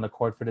back on the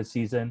court for this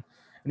season.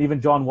 And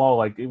even John Wall,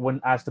 like, when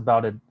asked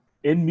about it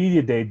in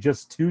media day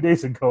just 2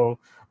 days ago,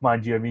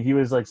 mind you, I mean, he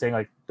was like saying,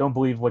 like, don't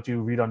believe what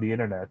you read on the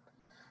internet.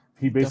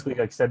 He basically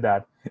Definitely. like said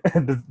that,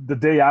 and the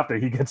day after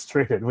he gets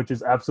traded, which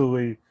is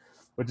absolutely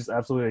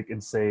like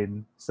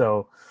insane.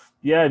 So,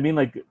 yeah, I mean,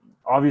 like,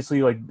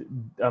 obviously, like,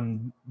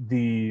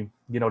 the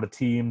the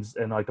teams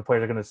and like the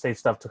players are gonna say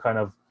stuff to kind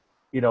of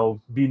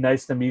be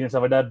nice to me and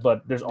stuff like that.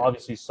 But there's Yeah,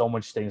 obviously so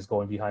much things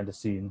going behind the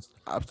scenes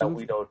that we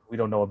absolutely.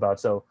 don't know about.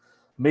 So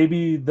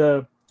maybe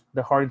the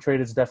Harden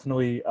trade is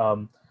definitely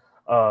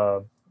uh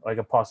like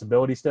a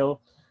possibility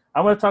still. I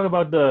want to talk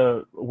about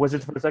the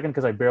Wizards for a second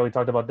because I barely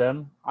talked about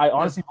them. I Yeah,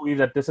 honestly believe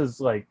that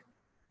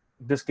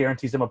this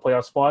guarantees them a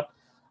playoff spot.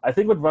 I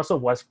think with Russell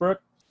Westbrook,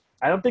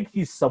 I don't think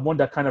he's someone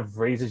that kind of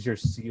raises your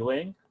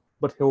ceiling,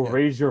 but he'll yeah,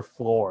 raise your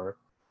floor.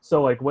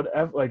 So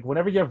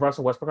whenever you have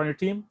Russell Westbrook on your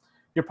team,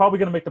 you're probably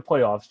going to make the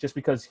playoffs just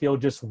because he'll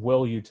just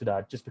will you to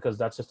that, just because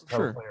that's just the type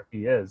of sure. player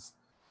he is.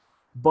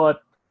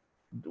 But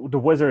the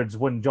Wizards,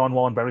 when John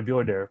Wall and Bradley Beal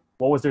were there,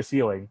 what was their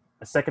ceiling?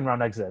 A second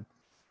round exit.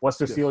 What's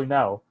their Yes. ceiling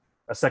now?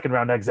 A second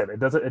round exit. It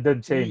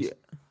didn't change Yeah.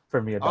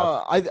 for me at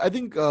that. I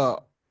think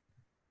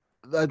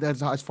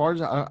that's as far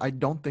as I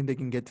don't think they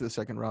can get to the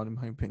second round, in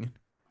my opinion.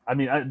 I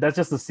mean, that's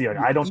just the ceiling.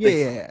 I don't think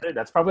so. Yeah.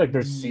 That's probably like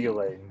their Yeah.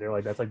 ceiling. They're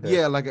like that's like their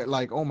Yeah,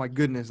 like oh my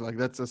goodness, like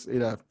that's just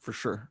for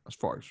sure as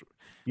far as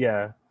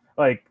yeah.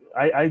 Like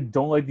I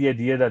don't like the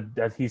idea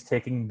that he's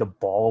taking the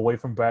ball away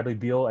from Bradley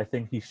Beal. I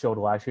think he showed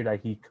last year that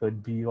he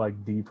could be like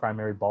the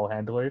primary ball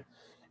handler.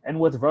 And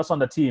with Russ on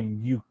the team,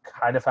 you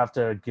kind of have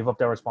to give up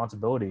that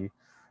responsibility.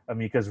 I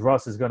mean, because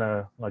Russ is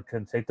gonna like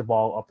can take the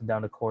ball up and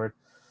down the court.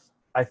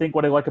 I think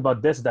what I like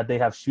about this is that they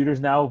have shooters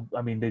now.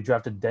 I mean, they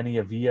drafted Denny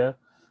Avila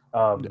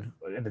yeah,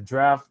 in the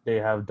draft. They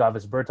have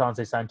Davis Bertans.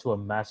 They signed to a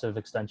massive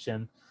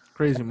extension,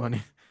 crazy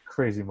money.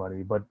 crazy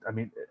money. But I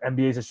mean,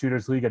 NBA is a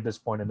shooters league at this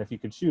point, and if you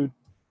can shoot,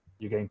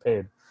 you're getting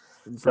paid.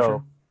 For sure.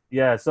 So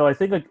yeah, so I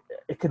think like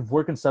it could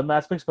work in some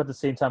aspects, but at the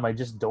same time, I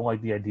just don't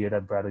like the idea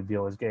that Bradley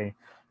Beal is getting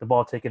the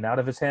ball taken out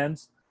of his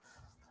hands.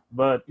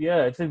 But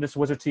yeah, I think this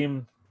Wizard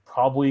team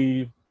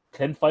probably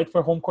can fight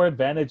for home court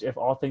advantage if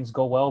all things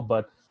go well.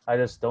 But I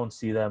just don't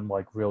see them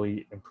like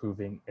really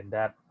improving in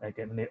that like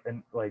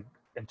like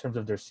in terms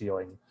of their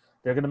ceiling.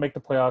 They're gonna make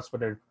the playoffs, but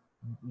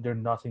they're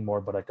nothing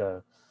more but like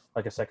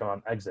a second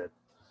round exit.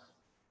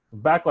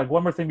 Back like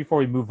one more thing before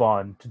we move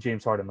on to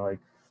James Harden, like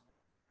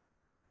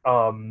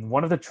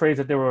one of the trades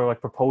that they were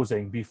like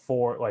proposing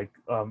before like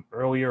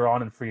earlier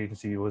on in free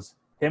agency was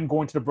him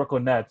going to the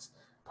Brooklyn Nets,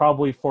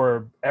 probably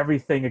for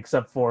everything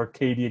except for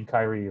KD and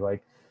Kyrie.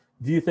 Like,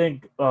 do you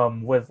think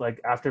with like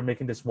after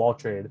making this Wall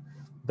trade,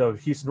 the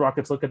Houston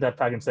Rockets look at that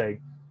pack and say,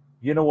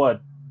 you know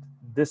what,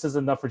 this is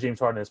enough for James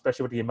Harden,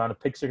 especially with the amount of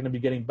picks they're going to be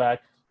getting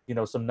back.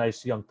 Some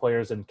nice young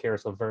players in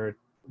Karis LeVert,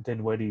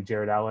 Dinwiddie,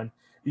 Jared Allen.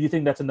 Do you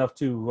think that's enough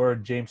to lure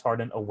James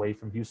Harden away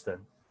from Houston?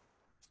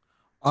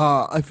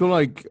 I feel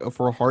like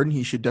for Harden,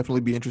 he should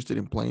definitely be interested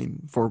in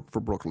playing for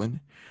Brooklyn.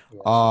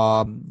 Yeah.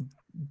 Um,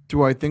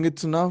 do I think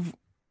it's enough?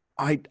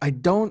 I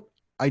don't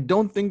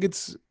think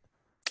it's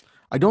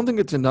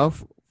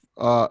enough.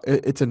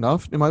 It's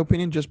enough in my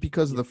opinion, just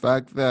because of the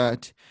fact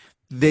that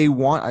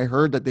I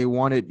heard that they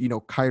wanted,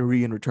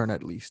 Kyrie in return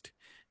at least.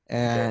 Okay.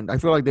 And I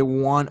feel like they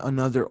want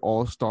another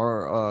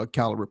all-star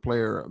caliber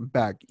player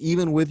back.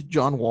 Even with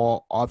John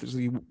Wall,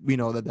 obviously we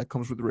know that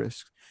comes with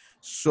risks. Yeah.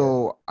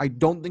 So I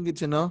don't think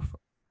it's enough.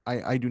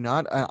 I do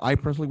not. I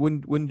personally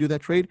wouldn't do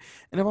that trade.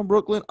 And if I'm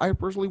Brooklyn, I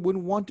personally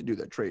wouldn't want to do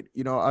that trade.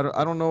 I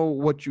don't know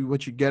what you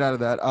get out of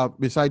that.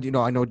 Besides,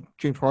 I know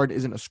James Harden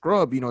isn't a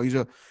scrub. He's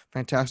a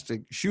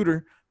fantastic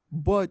shooter,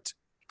 but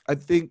I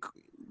think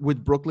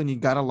with Brooklyn, you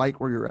gotta like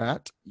where you're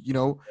at.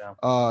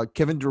 Yeah.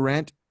 Kevin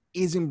Durant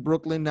is in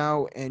Brooklyn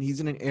now, and he's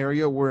in an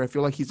area where I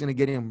feel like he's gonna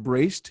get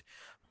embraced.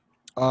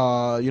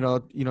 Talking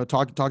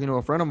to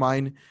a friend of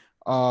mine,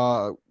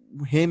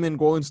 him and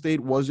Golden State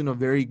wasn't a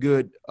very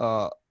good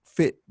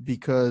fit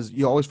because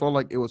you always felt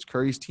like it was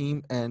Curry's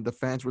team and the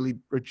fans really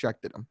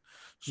rejected him.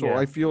 So Yeah.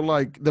 I feel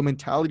like the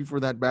mentality for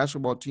that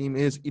basketball team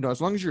is, as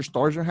long as your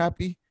stars are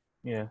happy,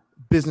 Yeah.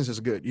 business is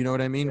good. You know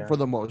what I mean? Yeah. For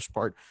the most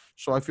part.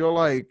 So I feel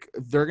like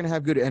they're going to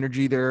have good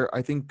energy there.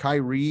 I think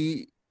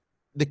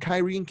the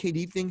Kyrie and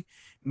KD thing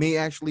may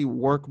actually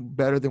work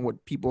better than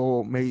what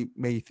people may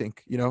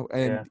think, you know. Yeah,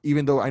 And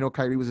even though I know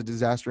Kyrie was a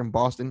disaster in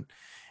Boston,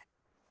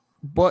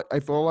 but I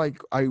feel like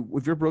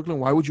if you're Brooklyn,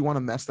 why would you want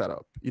to mess that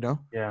up? You know,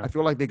 yeah, I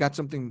feel like they got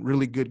something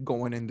really good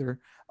going in there.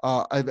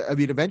 I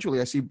mean,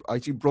 eventually, I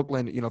see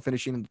Brooklyn, you know,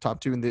 finishing in the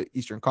top two in the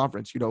Eastern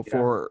Conference, you know, yeah.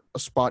 for a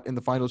spot in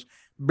the finals,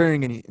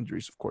 bearing any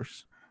injuries, of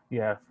course.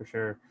 Yeah, for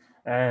sure.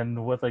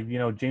 And with like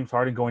James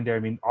Harden going there, I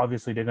mean,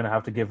 obviously they're gonna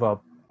have to give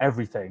up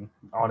everything,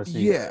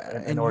 honestly, Yeah,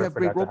 in and you order have for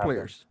great that to role happen.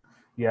 players.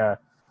 Yeah,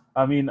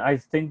 I mean, I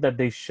think that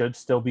they should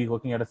still be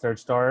looking at a third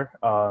star.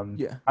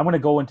 Yeah, I'm gonna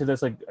go into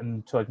this like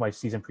into like my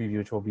season preview,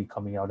 which will be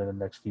coming out in the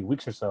next few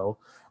weeks or so.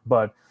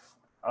 But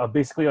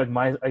basically, like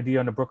my idea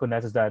on the Brooklyn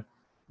Nets is that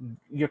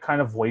you're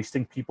kind of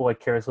wasting people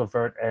like Karis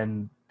LeVert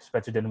and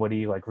Spencer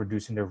Dinwiddie, like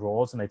reducing their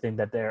roles, and I think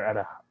that they're at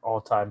an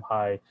all-time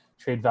high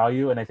trade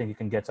value, and I think you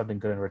can get something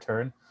good in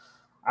return.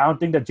 I don't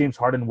think that James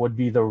Harden would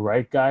be the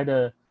right guy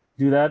to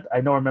do that.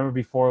 I know. I remember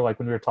before, like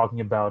when we were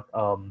talking about,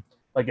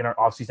 like in our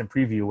offseason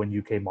preview when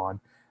you came on,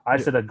 I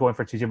yeah. said that going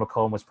for TJ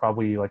McCollum was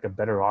probably like a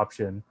better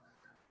option,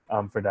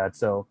 for that.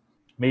 So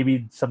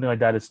maybe something like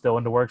that is still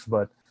in the works.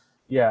 But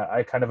yeah,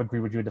 I kind of agree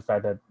with you with the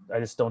fact that I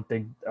just don't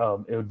think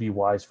it would be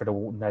wise for the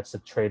Nets to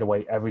trade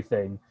away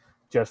everything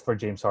just for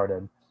James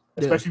Harden,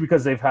 Yeah. especially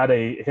because they've had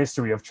a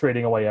history of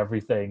trading away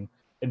everything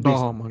and Oh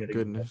basically my getting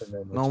goodness.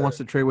 nothing in No one wants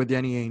return. to trade with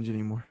Danny Ainge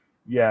anymore.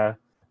 Yeah,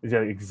 yeah,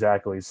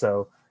 exactly.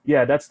 So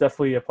yeah, that's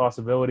definitely a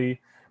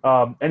possibility.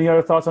 Any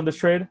other thoughts on this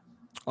trade?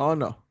 Oh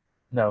no.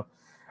 No.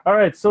 All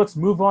right, so let's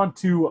move on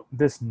to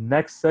this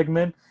next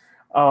segment.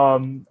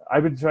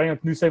 I've been trying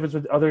out new segments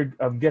with other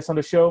guests on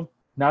the show.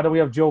 Now that we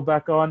have Joe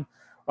back on,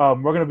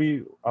 we're going to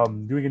be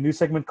doing a new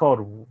segment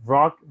called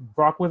 "Rock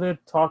with It,"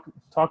 talk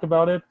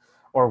about it,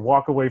 or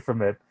walk away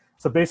from it.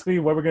 So basically,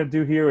 what we're going to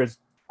do here is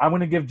I'm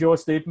going to give Joe a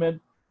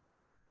statement,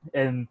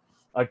 and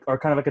like or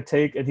kind of like a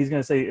take, and he's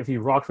gonna say if he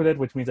rocks with it,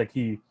 which means like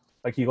he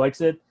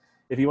likes it.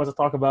 If he wants to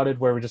talk about it,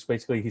 where we're just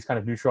basically he's kind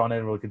of neutral on it,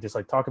 and we could just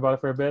like talk about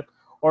it for a bit,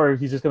 or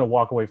he's just gonna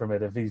walk away from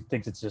it if he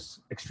thinks it's just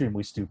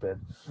extremely stupid,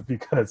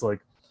 because like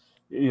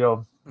you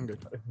know I'm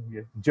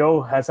good. Joe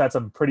has had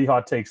some pretty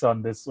hot takes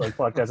on this like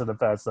podcast in the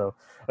past, so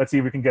let's see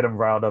if we can get him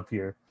riled up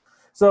here.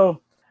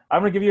 So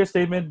I'm gonna give you a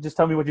statement. Just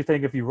tell me what you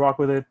think. If you rock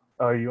with it,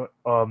 or you're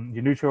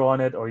neutral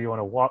on it, or you want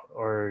to walk,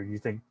 or you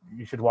think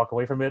you should walk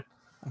away from it.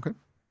 Okay.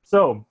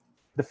 So,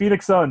 the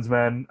Phoenix Suns,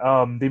 man,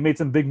 they made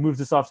some big moves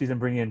this offseason,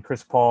 bringing in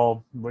Chris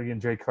Paul, bringing in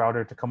Jay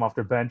Crowder to come off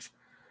their bench.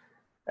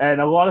 And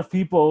a lot of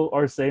people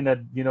are saying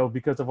that,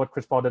 because of what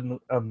Chris Paul did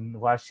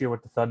last year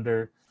with the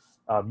Thunder,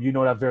 you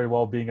know that very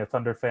well being a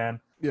Thunder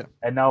fan. Yeah.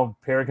 And now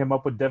pairing him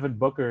up with Devin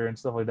Booker and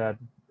stuff like that,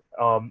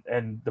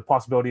 and the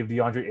possibility of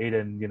DeAndre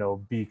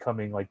Ayton,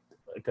 becoming like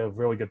a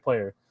really good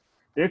player.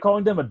 They're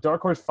calling them a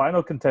dark horse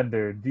final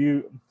contender.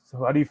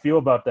 So how do you feel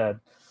about that?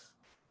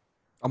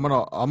 I'm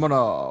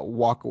gonna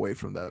walk away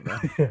from that,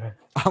 man.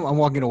 I'm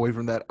walking away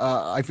from that.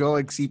 I feel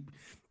like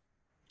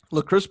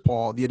look, Chris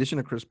Paul, the addition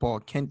of Chris Paul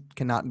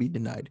cannot be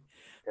denied.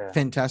 Yeah,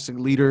 Fantastic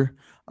leader.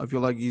 I feel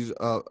like he's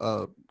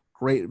a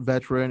great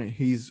veteran.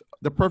 He's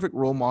the perfect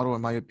role model,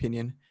 in my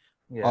opinion,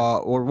 yeah,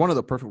 or one of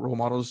the perfect role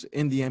models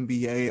in the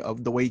NBA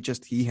of the way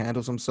just he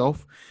handles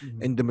himself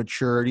mhm, and the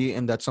maturity,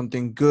 and that's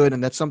something good,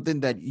 and that's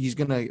something that he's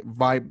gonna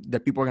vibe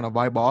that people are gonna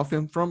vibe off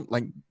him from,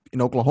 like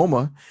in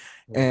Oklahoma,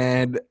 yeah,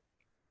 and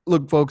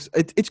look, folks,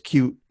 it's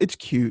cute. It's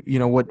cute. You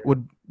know what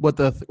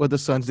the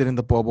Suns did in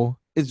the bubble.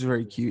 It's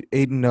very cute.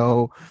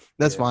 8-0,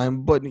 that's yeah,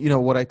 fine. But you know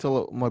what I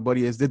tell my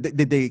buddy is, did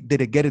they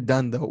get it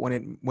done though?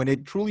 When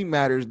it truly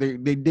matters, they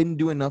didn't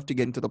do enough to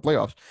get into the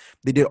playoffs.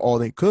 They did all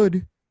they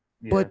could,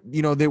 yeah, but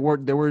they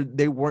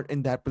weren't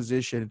in that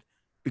position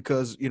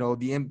because the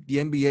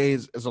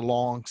NBA is a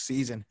long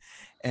season,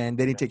 and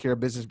they didn't take care of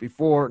business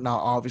before. Now,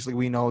 obviously,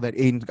 we know that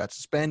Aiden got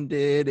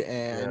suspended, yeah,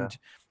 and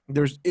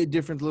there's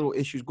different little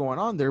issues going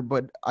on there,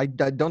 but I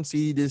don't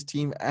see this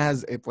team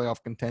as a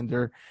playoff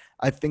contender.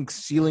 I think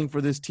ceiling for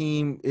this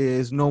team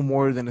is no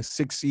more than a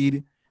 6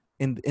 seed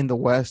in the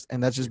West,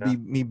 and that's just yeah,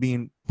 me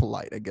being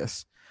polite, I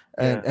guess,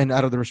 yeah, and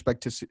out of the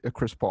respect to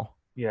Chris Paul.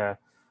 yeah.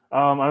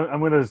 I'm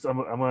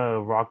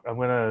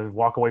gonna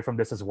walk away from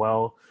this as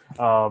well.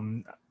 I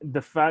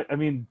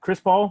mean, Chris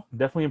Paul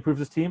definitely improves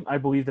his team. I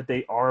believe that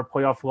they are a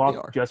playoff They lock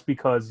are. just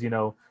because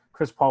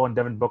Chris Paul and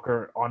Devin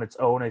Booker on its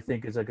own, I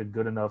think, is like a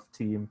good enough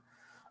team,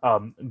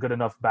 good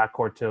enough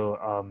backcourt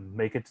to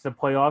make it to the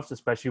playoffs,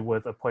 especially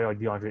with a player like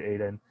DeAndre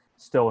Ayton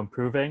still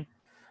improving.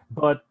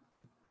 But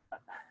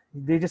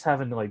they just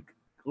haven't like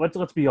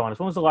let's be honest.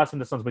 When was the last time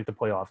the Suns made the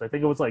playoffs? I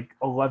think it was like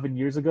 11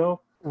 years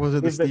ago. Was it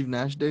the They've been Steve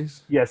Nash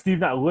days? Yeah, Steve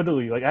Nash.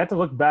 Literally, like I had to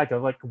look back. I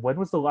was like, when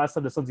was the last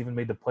time the Suns even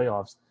made the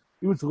playoffs?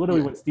 It was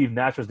literally Yeah. when Steve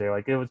Nash was there.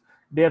 Like it was.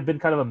 They have been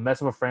kind of a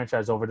mess of a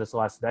franchise over this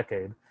last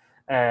decade,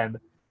 and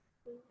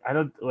I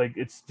don't like.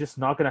 It's just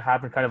not going to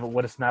happen. Kind of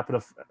with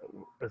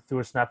a through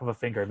a snap of a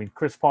finger. I mean,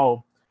 Chris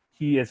Paul,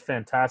 he is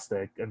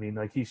fantastic. I mean,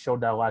 like he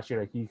showed that last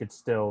year that he could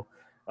still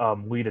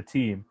lead a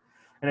team,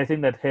 and I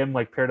think that him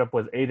like paired up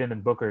with Aiden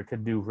and Booker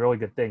could do really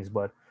good things.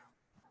 But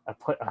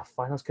a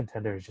finals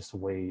contender is just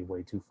way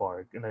too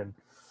far.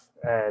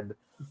 And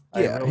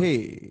I Yeah, really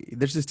hey,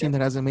 there's this yeah team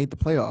that hasn't made the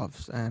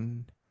playoffs,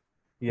 and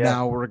yeah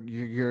now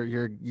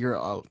you're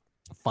a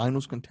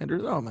finals contender.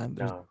 Oh man,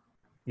 there's no no.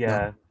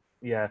 yeah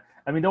yeah.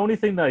 I mean, the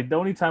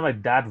only time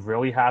like that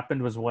really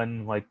happened was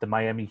when like the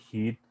Miami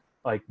Heat,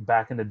 like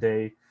back in the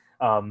day.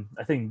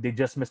 I think they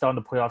just missed out on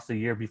the playoffs the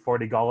year before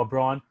they got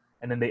LeBron,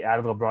 and then they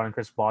added LeBron and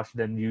Chris Bosh.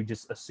 Then you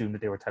just assumed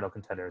that they were title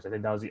contenders. I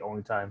think that was the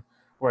only time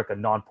where like a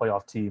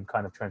non-playoff team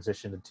kind of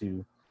transitioned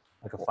into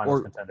like a finals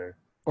or contender.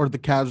 or the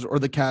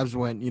Cavs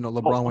went,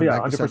 LeBron Oh went yeah,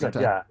 back the second 100%.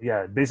 time.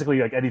 Yeah. Basically,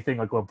 like anything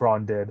like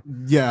LeBron did.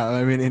 Yeah,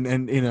 I mean,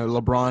 and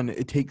LeBron,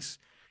 it takes,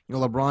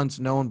 LeBron's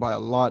known by a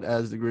lot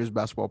as the greatest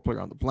basketball player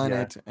on the Yeah,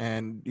 planet,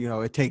 and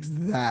it takes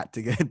that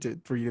to get to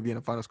for you to be in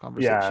a finals yeah,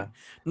 conversation.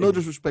 No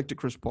disrespect to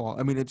Chris Paul.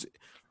 I mean, it's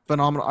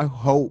phenomenal. I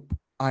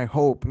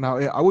hope. Now,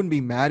 I wouldn't be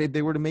mad if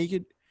they were to make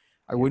it.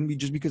 I yeah, wouldn't be,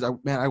 just because I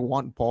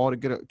want Paul to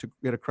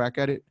get a crack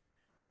at it,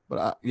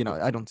 but yeah,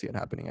 I don't see it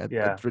happening.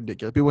 yeah, It's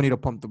ridiculous. People need to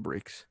pump the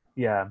brakes.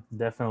 yeah.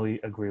 Definitely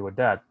agree with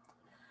that.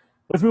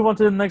 Let's move on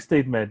to the next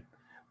statement.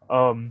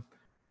 Um,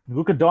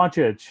 Luka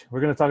Doncic.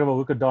 We're gonna talk about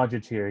Luka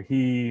Doncic here.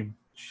 He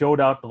showed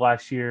out the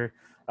last year.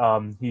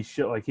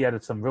 He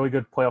had some really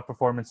good playoff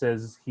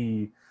performances.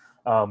 He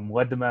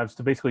led the Mavs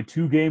to basically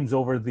 2 games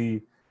over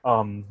the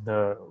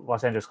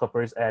Los Angeles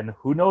Clippers, and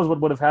who knows what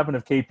would have happened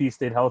if KP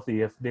stayed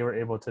healthy if they were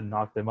able to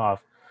knock them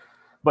off.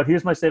 But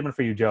here's my statement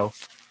for you, Joe.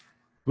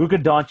 Luka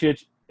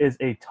Doncic is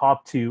a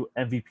top 2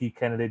 MVP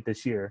candidate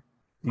this year.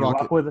 Do you rock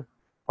Rocket, with?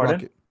 Pardon?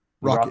 rocket,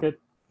 You rock rocket,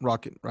 it?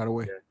 rocket, right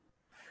away.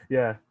 Yeah.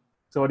 Yeah.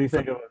 So what do you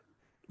think of it?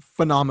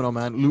 Phenomenal,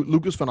 man.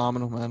 Luka's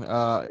phenomenal, man.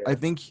 I Yeah.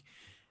 think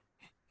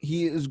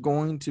he is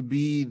going to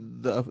be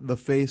the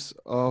face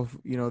of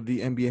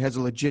the NBA. Has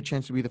a legit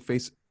chance to be the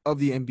face of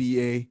the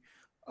NBA,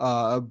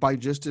 by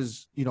just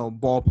his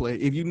ball play.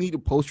 If you need a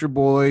poster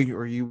boy,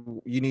 or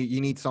you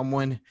need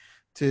someone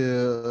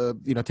to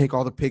take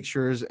all the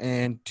pictures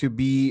and to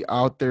be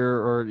out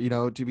there, or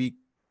to be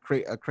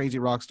a crazy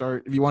rock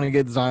star. If you want to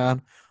get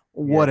Zion,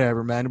 Yeah.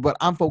 whatever, man. But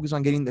I'm focused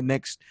on getting the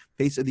next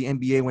face of the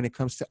NBA when it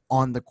comes to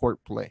on the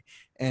court play.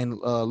 And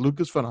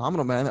Luka's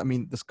phenomenal, man. I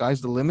mean, the sky's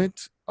the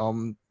limit.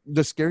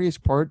 The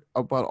scariest part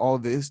about all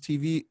this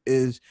TV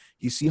is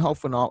you see how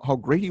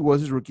great he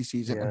was his rookie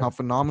season, and Yeah. how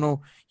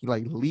phenomenal he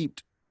like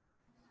leaped.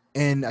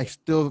 And I Yeah.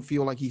 still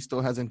feel like he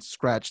still hasn't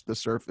scratched the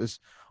surface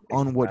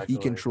on what he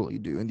can Exactly. truly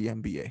do in the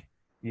NBA.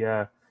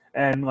 Yeah.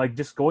 And like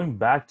just going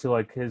back to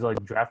like his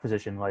like draft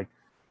position, like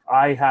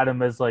I had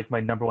him as like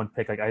my number 1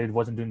 pick. Like I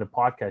wasn't doing the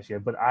podcast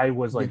yet, but I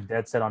was Yeah. like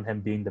dead set on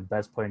him being the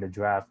best player in the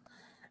draft.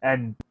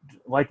 And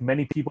like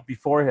many people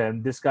before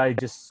him, this guy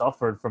just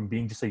suffered from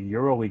being just a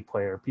EuroLeague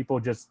player. People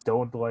just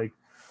don't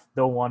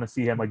want to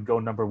see him like go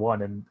number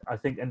 1. And I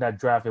think in that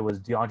draft it was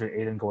DeAndre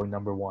Ayton going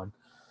number 1.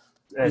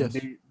 And Yes.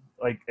 they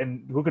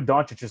and Luka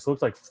Doncic just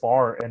looks like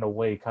far and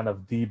away kind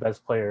of the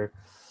best player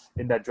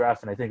in that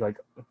draft. And I think like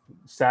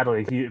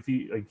sadly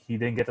he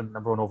didn't get the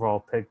number 1 overall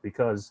pick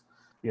because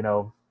you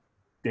know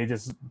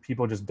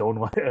people just don't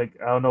like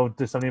I don't know,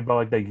 there's something about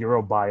like the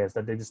Euro bias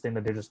that they just think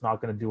that they're just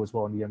not going to do as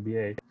well in the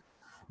NBA.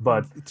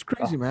 But It's uh,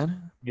 crazy,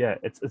 man. yeah,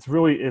 it's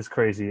really is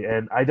crazy,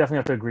 and I definitely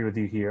have to agree with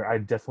you here. I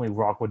definitely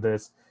rock with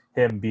this.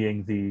 Him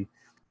being the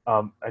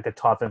like a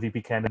top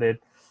MVP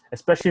candidate,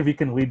 especially if he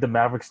can lead the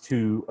Mavericks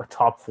to a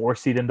top 4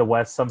 seed in the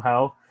West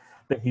somehow.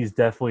 Then he's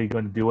definitely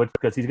going to do it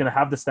because he's going to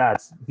have the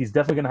stats. He's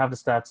definitely going to have the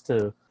stats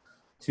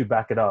to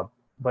back it up.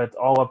 But it's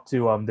all up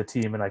to the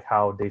team and like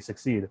how they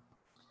succeed.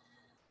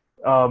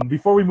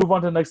 Before we move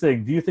on to the next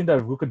thing, do you think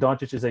that Luka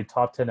Doncic is a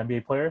top 10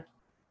 NBA player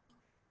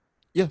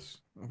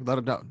Yes, without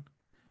a doubt.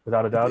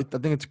 without a doubt? I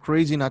think it's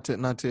crazy not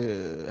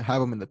to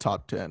have him in the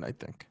top 10. I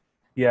think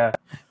Yeah,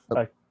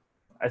 like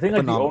I think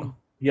like the only phenomenal.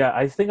 yeah,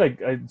 I think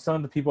like some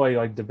of the people I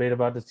like debate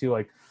about this too.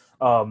 Like,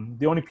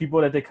 the only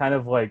people that they kind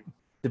of like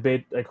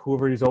debate like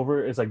whoever he's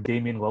over is like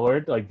Damian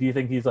Lillard. Like, do you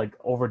think he's like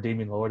over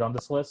Damian Lillard on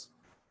this list?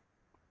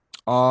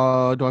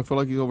 Do I feel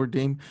like he's over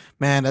Dame?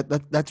 Man,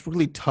 that's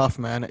really tough,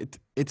 man.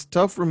 It's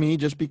tough for me,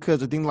 just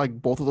because I think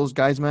like both of those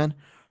guys, man,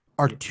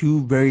 are Yeah,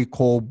 two very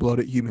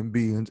cold-blooded human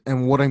beings.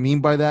 And what I mean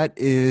by that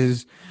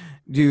is,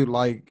 dude,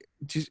 like,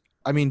 just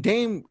I mean,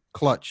 Dame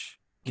clutch,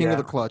 king of yeah,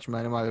 the clutch,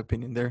 man, in my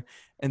opinion there.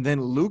 And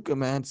then Luca,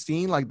 man,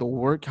 seeing like the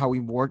work, how he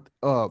worked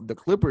the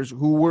Clippers,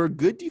 who were a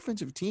good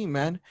defensive team,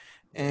 man.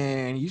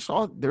 And you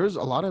saw there's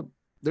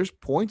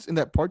points in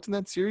that parts in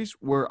that series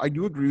where I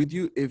do agree with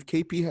you. If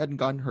KP hadn't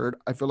gotten hurt,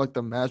 I feel like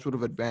the Mavs would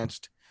have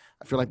advanced.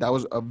 I feel like that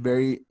was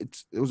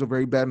it was a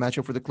very bad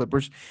matchup for the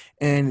Clippers,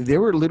 and they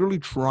were literally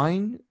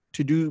trying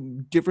to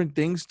do different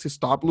things to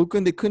stop Luka,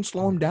 and they couldn't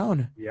slow him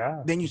down.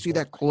 yeah, Then you see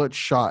that exactly. clutch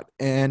shot,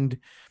 and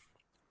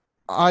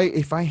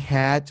if I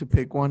had to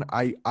pick one,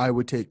 I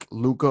would take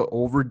Luka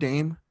over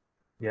Dame,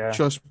 Yeah,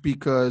 just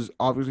because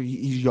obviously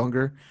he's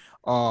younger.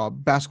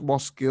 Basketball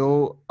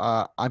skill,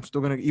 I'm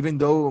still gonna, even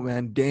though,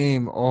 man,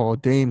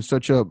 Dame's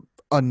such a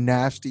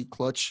nasty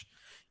clutch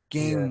yeah,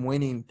 game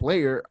winning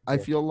player. I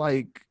yeah, feel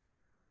like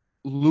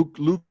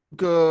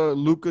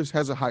Lucas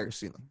has a higher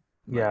ceiling.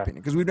 in my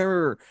opinion, because we've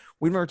never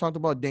talked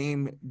about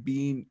Dame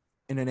being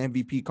in an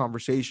MVP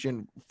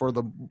conversation for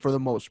the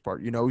most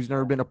part. He's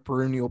never been a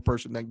perennial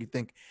person that you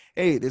think,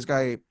 hey, this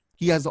guy,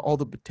 he has all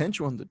the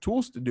potential and the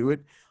tools to do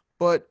it,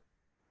 but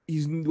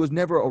he was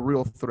never a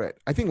real threat.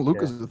 I think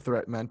Luka's a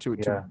threat, man, to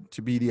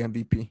be the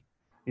MVP.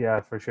 Yeah,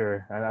 for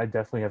sure. I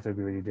definitely have to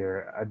agree with you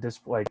there. I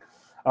just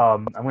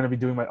I'm going to be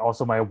doing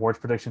my awards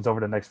predictions over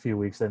the next few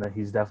weeks, and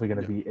he's definitely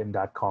going to be in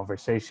that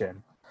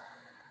conversation.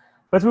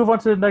 Let's move on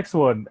to the next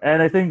one.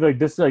 And I think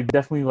this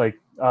definitely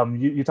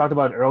you talked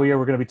about earlier.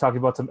 We're going to be talking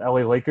about some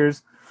LA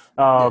Lakers.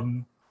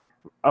 Do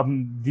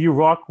you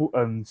rock?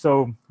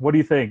 So what do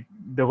you think?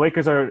 The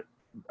Lakers are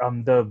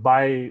the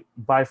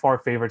by far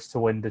favorites to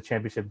win the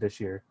championship this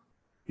year.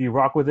 Do you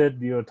rock with it?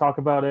 Do you talk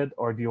about it,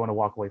 or do you want to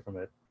walk away from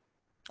it?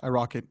 I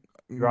rock it.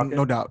 You rock it?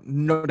 No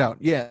doubt.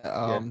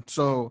 Yeah.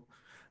 So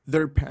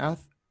their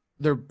path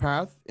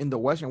in the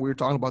West, and we were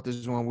talking about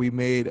this when we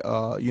made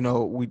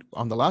we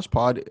on the last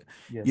pod,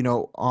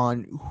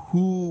 on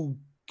who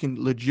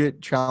can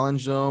legit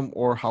challenge them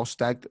or how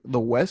stacked the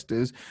West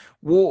is.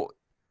 Well,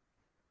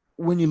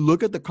 when you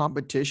look at the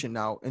competition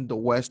now in the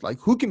West, like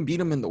who can beat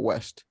them in the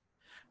West?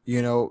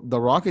 The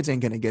Rockets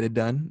ain't gonna get it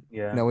done.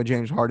 Yeah. With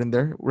James Harden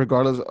there,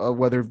 regardless of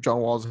whether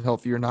John Wall's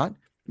healthy or not,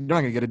 you're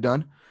not gonna get it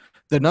done.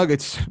 The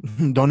Nuggets,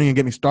 don't even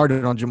get me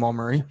started on Jamal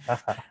Murray.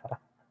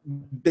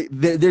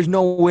 There's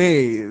no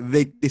way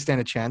they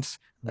stand a chance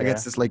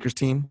against this Lakers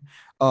team.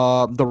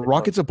 The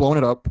Rockets are blowing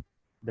it up.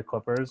 The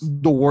Clippers.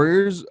 The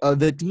Warriors,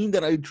 the team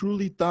that I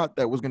truly thought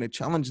that was going to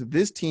challenge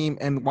this team,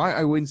 and why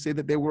I wouldn't say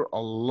that they were a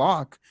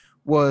lock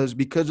was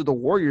because of the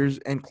Warriors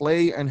and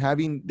Clay and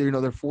having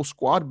their full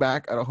squad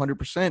back at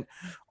 100%.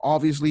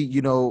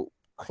 Obviously,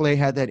 Clay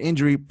had that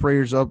injury.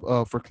 Prayers up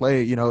for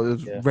Clay. It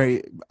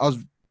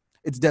was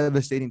it's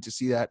devastating to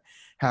see that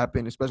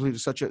happen, especially to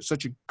such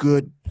a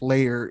good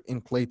player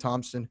in Klay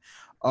Thompson.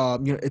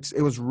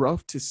 It was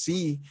rough to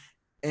see,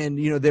 and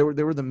they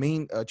were the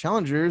main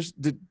challengers.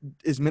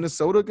 Is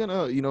Minnesota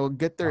gonna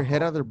get their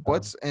head out of their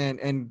butts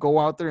and go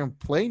out there and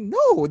play?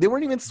 No, they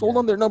weren't even sold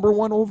on their number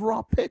 1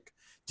 overall pick,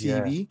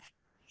 TV.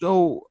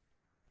 So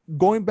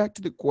going back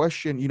to the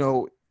question,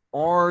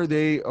 are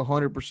they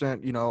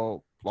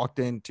 100% locked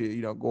in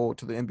to go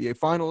to the NBA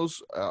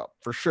Finals?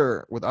 For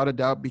sure, without a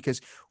doubt,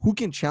 because who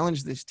can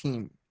challenge this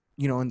team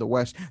in the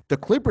West? The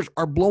Clippers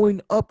are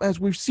blowing up, as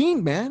we've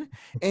seen, man,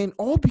 and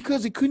all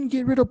because they couldn't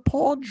get rid of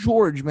Paul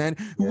George, man,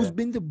 who has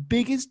been the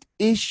biggest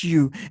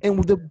issue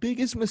and the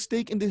biggest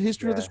mistake in the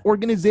history of this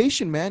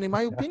organization, man, in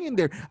my opinion.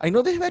 There, I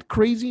know they've had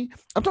crazy.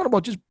 I'm talking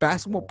about just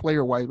basketball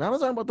player wise, man. I'm not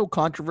talking about no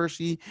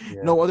controversy,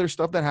 no other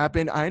stuff that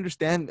happened. I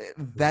understand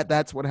that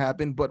that's what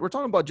happened, but we're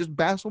talking about just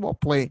basketball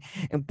play.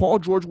 And Paul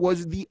George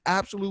was the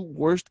absolute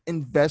worst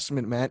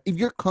investment, man. If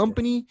your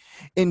company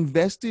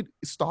invested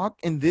stock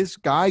in this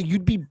guy,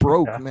 you'd be broke,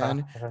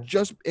 man.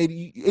 Just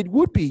it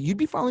would be. You'd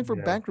be filing for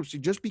bankruptcy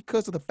just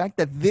because of the fact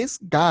that this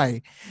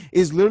guy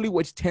is literally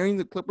what's tearing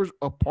the Clippers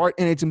apart,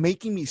 and it's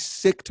making me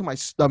sick to my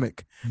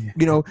stomach.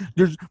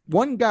 There's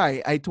one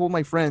guy I told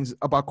my friends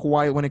about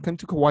Kawhi when it comes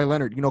to Kawhi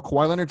Leonard.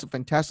 Kawhi Leonard's a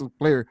fantastic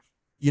player.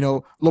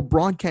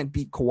 LeBron can't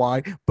beat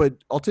Kawhi, but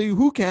I'll tell you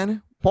who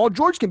can. Paul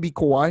George can beat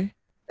Kawhi.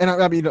 And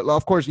I mean,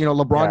 of course,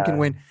 LeBron can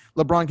win.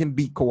 LeBron can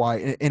beat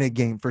Kawhi in a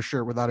game for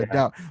sure, without a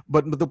doubt.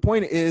 But the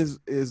point is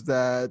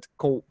that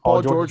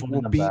Paul George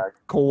will beat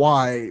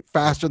Kawhi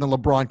faster than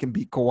LeBron can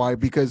beat Kawhi,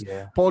 because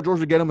Paul George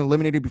will get him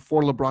eliminated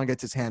before LeBron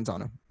gets his hands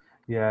on him.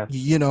 Yeah.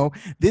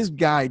 This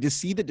guy, to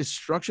see the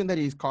destruction that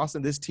he's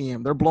costing this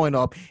team, they're blowing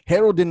up.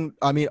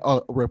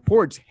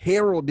 Reports,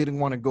 Harold didn't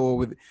want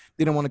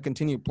to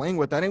continue playing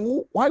with that.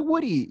 And why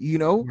would he?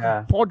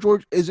 Paul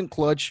George isn't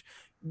clutch.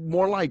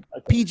 More like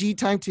PG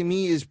time to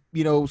me is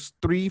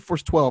 3 for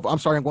 12. I'm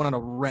sorry, I'm going on a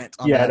rant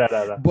on that.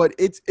 No. But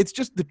it's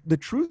just the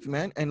truth,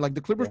 man. And like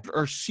the Clippers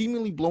are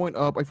seemingly blowing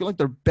up. I feel like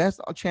their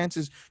best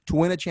chances to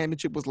win a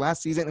championship was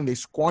last season, and they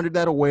squandered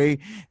that away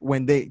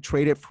when they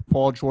traded for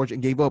Paul George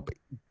and gave up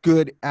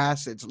good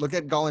assets. Look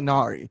at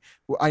Gallinari.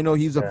 I know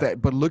he's a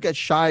vet, but look at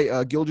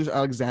Shai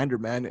Gilgeous-Alexander,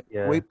 man.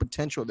 Great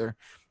potential there.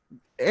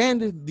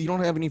 And you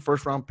don't have any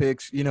first round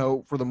picks,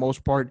 for the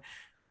most part.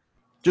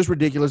 Just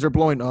ridiculous. They're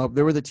blowing up.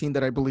 They were the team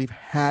that I believe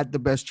had the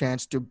best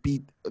chance to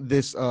beat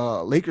this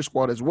Lakers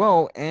squad as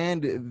well,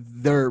 and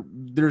they're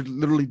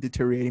literally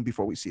deteriorating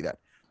before we see that.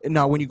 And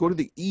now, when you go to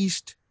the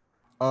East,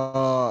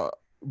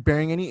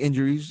 bearing any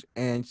injuries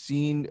and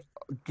seeing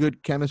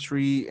good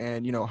chemistry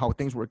and how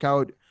things work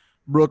out,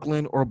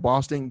 Brooklyn or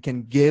Boston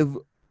can give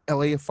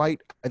LA a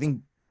fight. I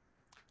think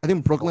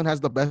Brooklyn has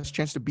the best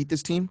chance to beat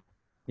this team.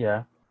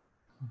 Yeah.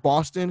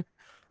 Boston,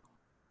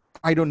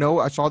 I don't know.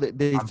 I saw that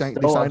they signed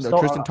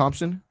Tristan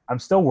Thompson. I'm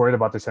still worried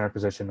about the center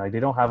position. Like, they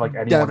don't have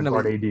anyone to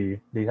guard AD.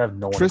 They have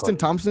no one. Tristan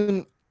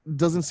Thompson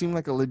doesn't seem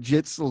like a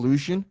legit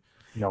solution.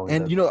 No.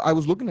 And I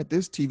was looking at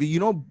this TV.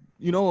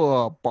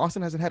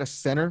 Boston hasn't had a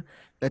center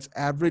that's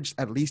averaged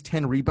at least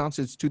 10 rebounds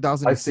since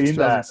 2006,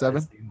 2007.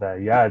 I've seen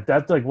that. Yeah,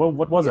 that's like what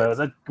was that? Was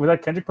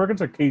that Kendrick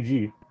Perkins or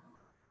KG?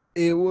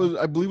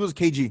 I believe it was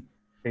KG.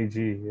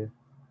 KG, yeah.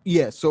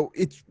 Yeah, so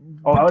it's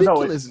Oh, no,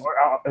 ridiculous.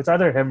 it's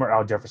either him or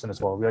Al Jefferson as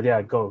well.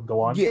 Yeah, go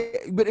on. Yeah,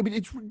 but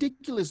it's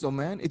ridiculous though,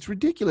 man. It's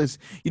ridiculous.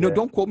 Yeah,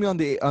 Don't quote me on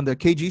the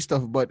KG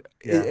stuff, but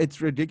yeah,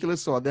 it's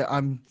ridiculous. So that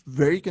I'm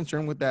very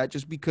concerned with that,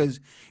 just because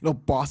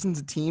Boston's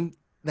a team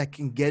that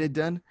can get it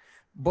done,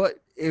 but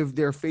if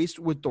they're faced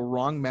with the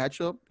wrong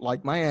matchup,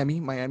 like Miami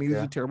was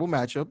a yeah, terrible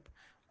matchup.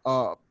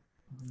 Uh,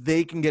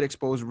 they can get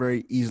exposed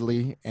very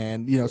easily,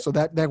 and so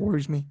that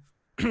worries me.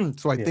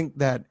 So I yeah, think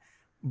that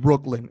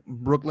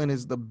Brooklyn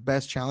is the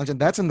best challenge, and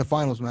that's in the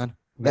finals, man.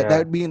 That yeah,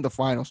 would be in the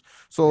finals.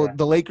 So yeah,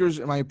 the Lakers,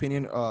 in my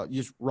opinion,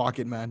 just rock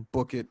it, man.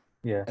 Book it,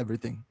 yeah.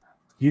 everything.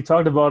 You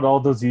talked about all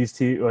those East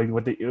teams, like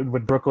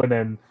with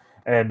Brooklyn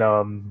and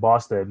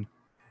Boston.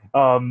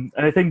 And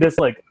I think this,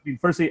 like, I mean,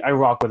 firstly, I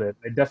rock with it.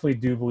 I definitely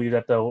do believe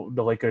that the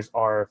Lakers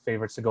are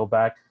favorites to go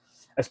back,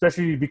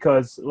 especially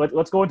because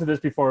let's go into this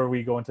before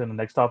we go into the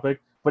next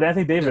topic. But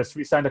Anthony Yeah. Davis,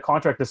 we signed a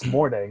contract this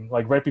morning,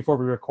 like right before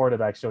we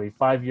recorded, actually,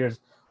 5 years,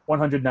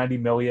 190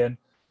 million.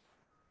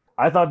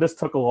 I thought this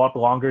took a lot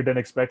longer than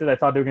expected. I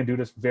thought they were going to do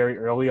this very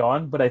early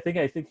on, but I think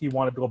he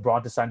wanted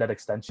LeBron to sign that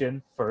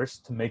extension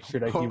first to make sure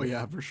that he Oh was,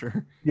 yeah, for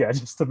sure. yeah,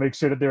 just to make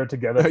sure that they were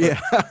together Oh for, yeah.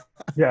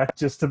 yeah,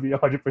 just to be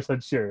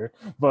 100% sure.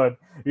 But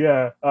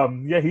yeah,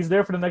 he's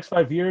there for the next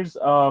 5 years.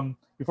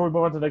 Before we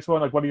move on to the next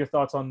one, like, what are your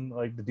thoughts on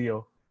like the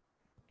deal?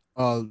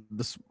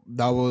 This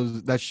that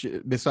was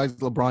that. Besides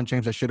LeBron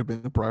James, that should have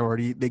been the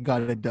priority. They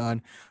got it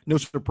done. No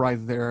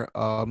surprise there.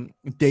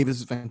 Davis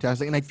is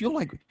fantastic, and I feel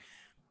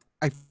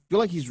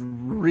like he's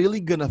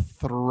really gonna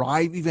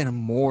thrive even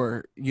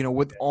more.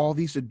 With all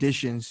these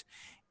additions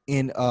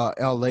in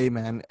LA,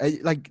 man.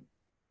 Like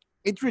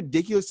it's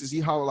ridiculous to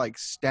see how like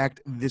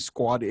stacked this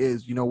squad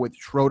is. With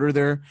Schroeder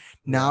there Yeah,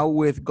 now,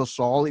 with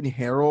Gasol and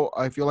Harrell,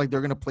 I feel like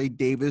they're gonna play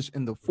Davis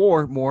in the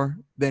four more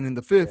than in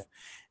the yeah, fifth.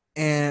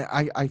 And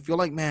I feel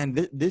like,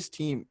 man, this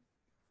team,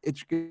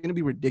 it's gonna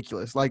be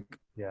ridiculous. Like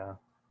yeah,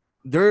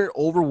 they're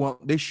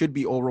overwhelmed. They should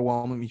be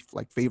overwhelmingly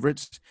like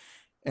favorites.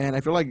 And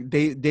I feel like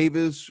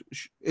Davis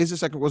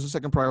was the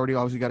second priority.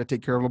 Obviously, got to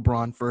take care of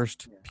LeBron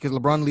first, yeah, because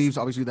LeBron leaves.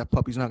 Obviously, that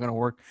puppy's not going to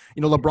work.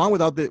 yeah,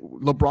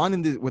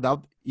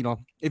 Without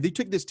if they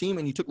took this team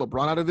and you took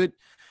LeBron out of it,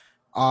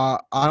 I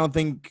don't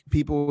think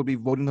people would be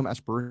voting them as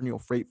perennial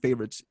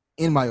favorites,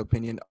 in my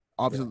opinion. yeah.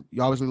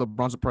 Obviously,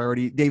 LeBron's a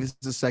priority. Davis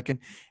is a second,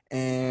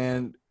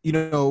 and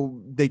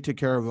they took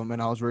care of him,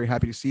 and I was very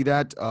happy to see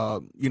that.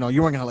 You weren't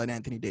going to let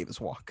Anthony Davis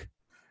walk.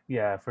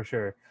 Yeah, for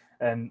sure.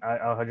 And I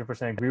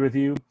 100% agree with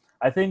you.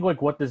 I think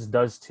like what this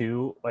does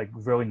too, like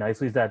really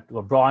nicely, is that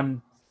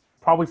LeBron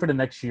probably for the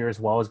next year as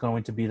well is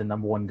going to be the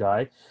number one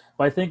guy.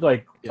 But I think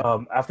like Yeah,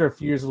 after a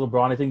few years of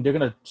LeBron, I think they're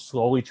gonna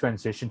slowly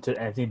transition to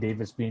Anthony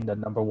Davis being the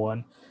number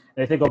one.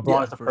 And I think LeBron is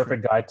yeah, the for sure.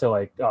 perfect guy to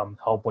like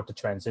help with the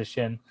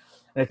transition.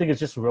 And I think it's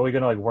just really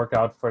gonna like work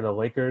out for the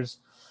Lakers.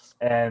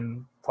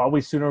 And probably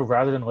sooner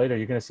rather than later,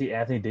 you're gonna see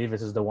Anthony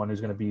Davis is the one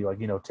who's gonna be like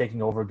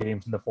taking over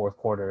games in the fourth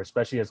quarter,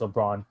 especially as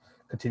LeBron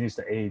continues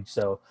to age.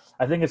 So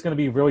I think it's going to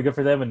be really good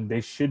for them, and they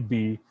should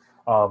be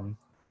um,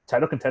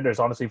 title contenders,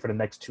 honestly, for the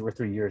next 2 or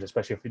 3 years,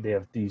 especially if they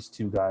have these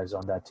two guys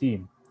on that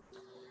team.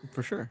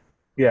 For sure.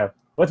 Yeah.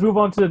 Let's move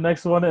on to the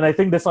next one, and I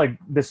think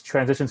this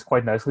transitions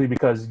quite nicely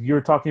because you're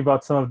talking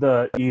about some of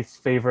the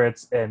East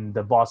favorites and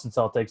the Boston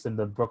Celtics and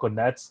the Brooklyn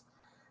Nets,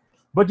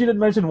 but you didn't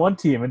mention one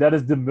team, and that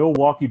is the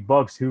Milwaukee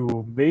Bucks,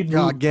 who made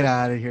Yeah, moves. get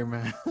out of here,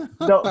 man.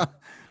 No,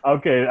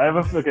 okay,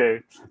 okay.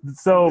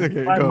 So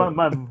Okay, my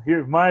go.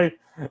 here my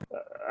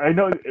I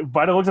know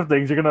by the looks of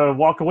things you're gonna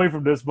walk away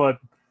from this, but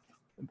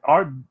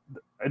are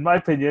in my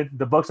opinion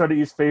the Bucks are the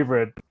East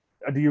favorite.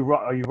 Are you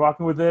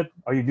rocking with it?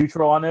 Are you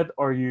neutral on it?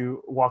 Or are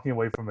you walking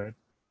away from it?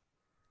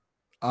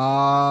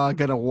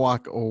 Gonna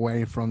walk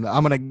away from that.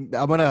 I'm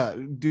gonna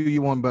do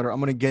you one better. I'm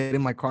gonna get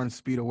in my car and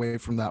speed away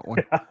from that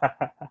one.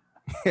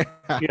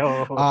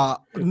 Yo,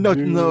 No, no.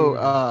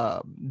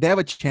 dude. They have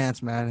a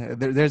chance, man.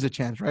 There's a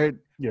chance, right?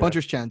 Yeah,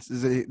 Puncher's chance,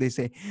 as they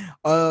say.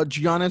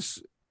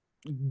 Giannis,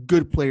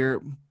 good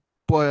player,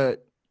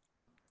 but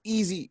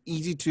easy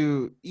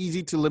to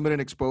limit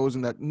and expose,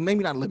 and that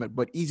maybe not limit,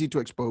 but easy to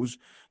expose.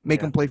 Make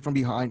yeah, him play from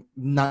behind.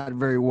 Not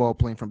very well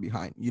playing from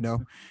behind.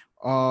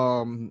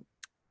 Um,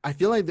 I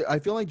feel like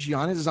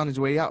Giannis is on his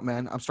way out,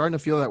 man. I'm starting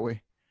to feel that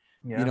way.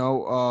 yeah,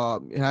 I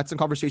had some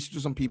conversations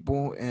with some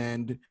people,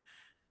 and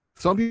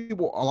a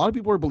lot of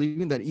people are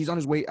believing that he's on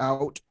his way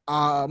out.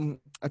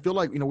 I feel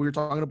like we were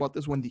talking about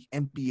this when the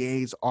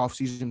NBA's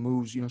offseason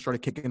moves,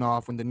 started kicking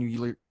off when the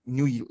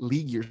new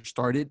league year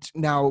started.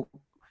 Now,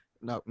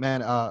 no,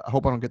 man, I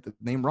hope I don't get the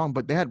name wrong,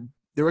 but they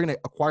were going to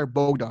acquire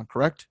Bogdan,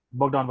 correct?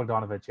 Bogdan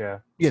Bogdanovic. Yeah,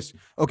 Yes.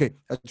 Okay,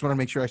 I just want to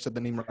make sure I said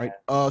the name right.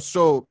 yeah,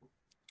 So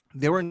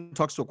they were in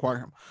talks to acquire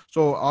him.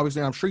 So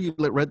obviously, I'm sure you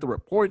read the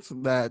reports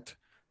that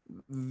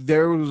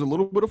there was a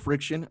little bit of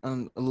friction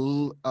and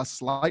a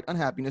slight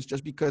unhappiness,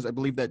 just because I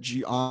believe that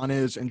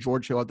Giannis and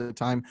George Hill at the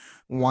time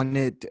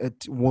wanted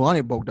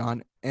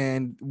Bogdan,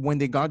 and when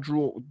they got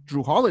Drew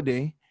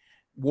Holiday,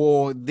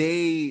 well,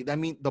 the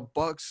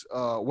Bucks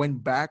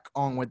went back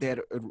on what they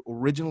had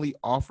originally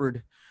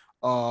offered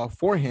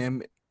for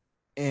him,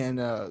 and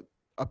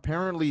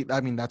apparently,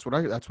 I mean, that's what I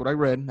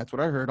read. That's what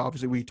I heard.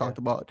 Obviously, we Yeah. talked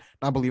about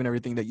not believing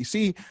everything that you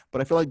see,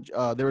 but I feel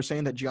like they were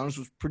saying that Giannis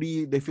was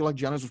pretty. They feel like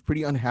Giannis was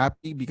pretty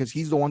unhappy because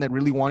he's the one that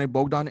really wanted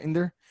Bogdan in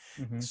there.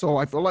 Mm-hmm. So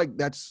I feel like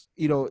that's,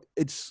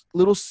 it's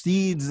little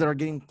seeds that are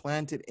getting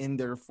planted in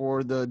there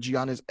for the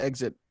Giannis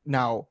exit.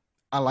 Now,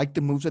 I like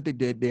the moves that they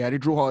did. They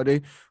added Drew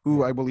Holiday, who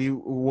Yeah. I believe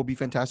will be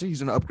fantastic.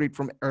 He's an upgrade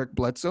from Eric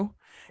Bledsoe.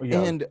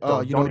 Yeah. And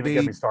Don't even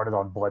get me started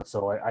on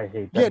Bledsoe. I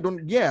hate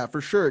that. yeah,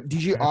 for sure.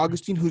 DJ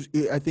Augustine, who's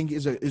I think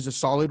is a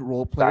solid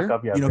role player.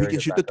 Backup. Yeah. He Very can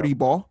good shoot the backup. three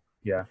ball.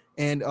 Yeah.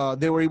 And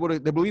they were able to,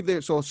 they believe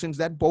they, so since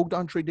that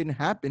Bogdan trade didn't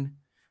happen,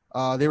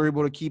 they were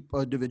able to keep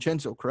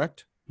DiVincenzo,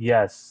 correct?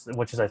 Yes,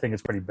 which is I think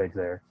is pretty big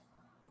there.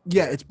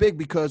 Yeah, it's big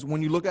because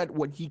when you look at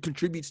what he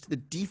contributes to the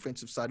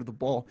defensive side of the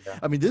ball, Yeah.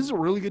 I mean, this is a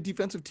really good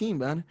defensive team,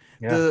 man.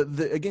 Yeah.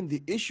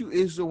 The issue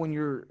is though when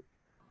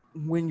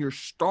your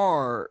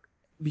star,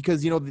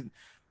 because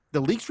the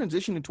league's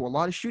transitioned into a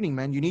lot of shooting,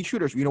 man. You need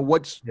shooters.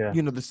 Yeah.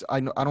 This,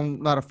 I'm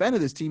not a fan of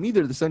this team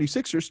either, the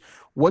 76ers.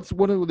 What's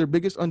one of their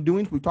biggest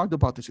undoings? We talked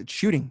about this. It's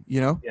shooting,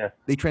 Yeah.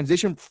 They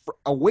transitioned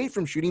away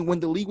from shooting when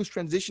the league was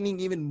transitioning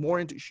even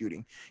more into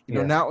shooting.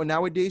 Yeah.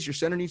 Nowadays, your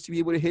center needs to be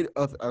able to hit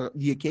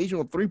the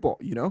occasional three ball,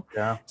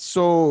 Yeah.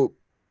 So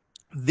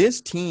this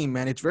team,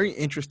 man, it's very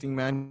interesting,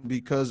 man,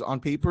 because on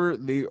paper,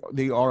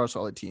 they are a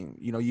solid team.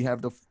 You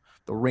have the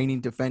reigning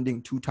defending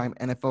two-time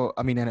the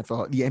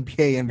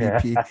NBA Yeah.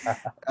 MVP.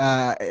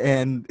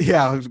 And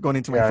yeah, I was going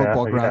into my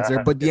football grounds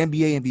there, but the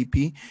NBA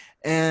MVP.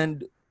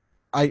 And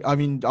I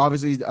mean,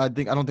 obviously, I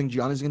don't think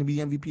Giannis is going to be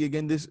MVP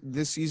again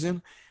this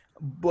season,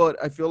 but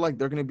I feel like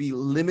they're going to be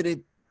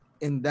limited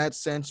in that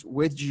sense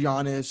with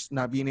Giannis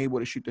not being able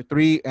to shoot the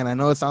three. And I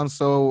know it sounds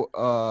so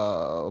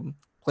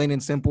plain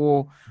and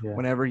simple Yeah.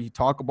 whenever you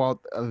talk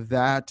about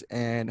that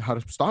and how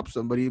to stop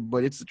somebody,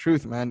 but it's the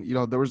truth, man.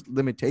 There was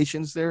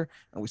limitations there,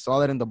 and we saw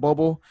that in the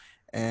bubble.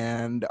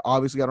 And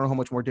obviously, I don't know how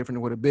much more different it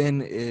would have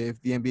been if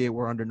the NBA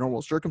were under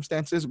normal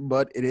circumstances,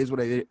 but it is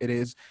what it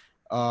is.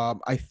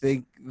 I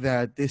think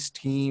that this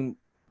team,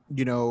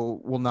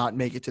 will not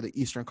make it to the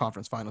Eastern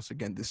Conference Finals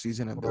again this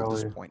season, and they'll Really?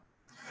 disappoint.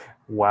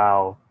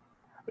 Wow.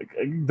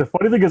 The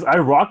funny thing is, I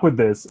rock with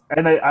this,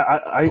 and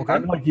Okay.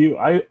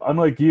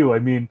 unlike you, I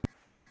mean,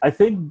 I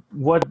think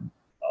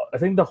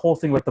the whole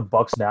thing with the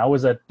Bucks now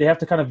is that they have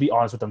to kind of be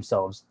honest with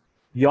themselves.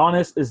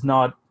 Giannis is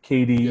not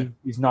KD. Yeah.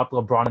 He's not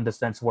LeBron in the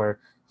sense where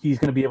he's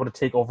going to be able to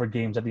take over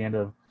games at the end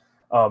of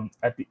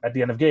at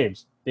the end of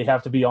games. They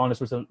have to be honest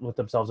with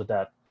themselves with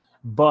that.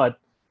 But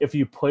if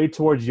you play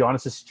towards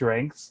Giannis's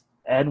strengths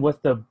and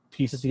with the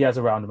pieces he has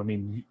around him, I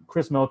mean,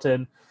 Chris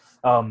Middleton,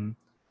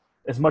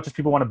 as much as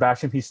people want to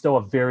bash him, he's still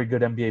a very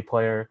good NBA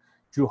player.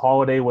 Drew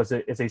Holiday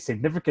is a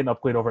significant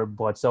upgrade over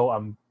Bledsoe.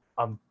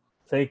 I'm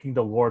thanking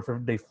the Lord for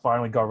they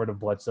finally got rid of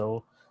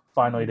Bledsoe.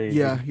 Finally,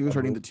 He was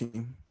hurting the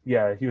team.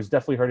 Yeah, he was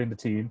definitely hurting the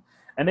team.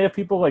 And they have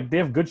people they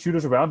have good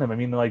shooters around him. I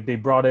mean, they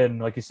brought in,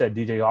 like you said,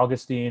 DJ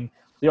Augustine.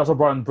 They also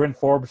brought in Bryn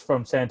Forbes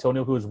from San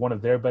Antonio, who is one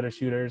of their better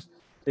shooters.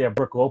 They have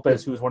Brook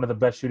Lopez, who is one of the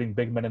best shooting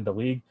big men in the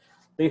league.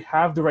 They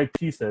have the right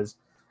pieces.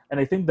 And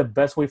I think the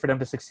best way for them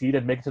to succeed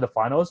and make it to the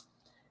finals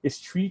is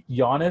treat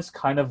Giannis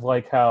kind of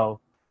like how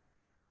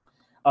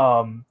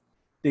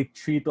they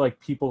treat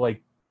people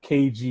like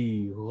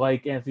KG,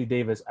 like Anthony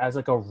Davis, as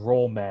a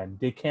role man.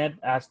 They can't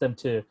ask them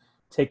to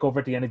take over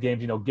at the end of games,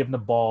 give them the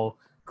ball,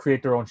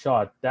 create their own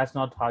shot. That's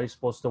not how you're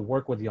supposed to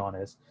work with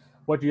Giannis.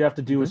 What you have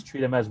to do is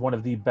treat him as one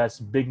of the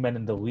best big men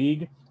in the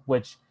league,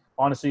 which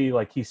honestly,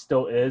 he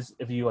still is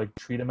if you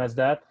treat him as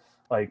that.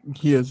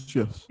 He is,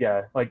 yes.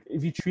 Yeah,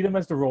 if you treat him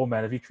as the role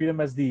man, if you treat him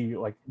as the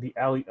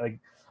alley,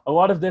 a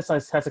lot of this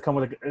has to come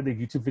with the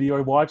YouTube video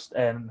I watched,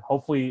 and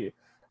hopefully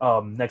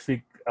next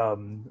week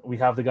we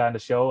have the guy on the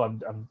show.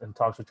 I'm in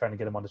talks with trying to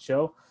get him on the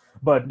show,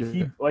 but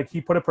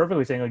he put it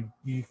perfectly, saying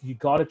you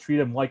got to treat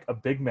him like a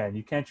big man.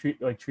 You can't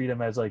treat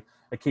him as a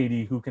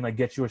KD who can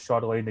get you a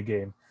shot late in the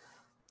game.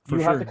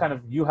 Have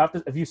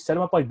to if you set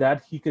him up like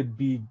that, he could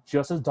be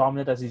just as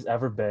dominant as he's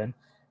ever been.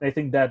 And I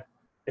think that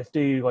if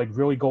they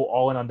really go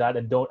all in on that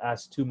and don't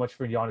ask too much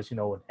for Giannis,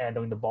 and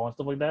handling the ball and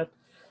stuff like that,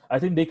 I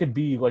think they could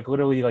be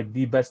literally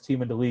the best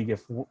team in the league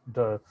if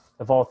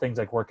all things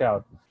work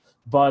out.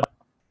 But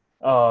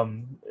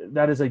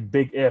that is a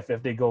big if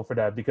they go for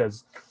that,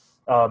 because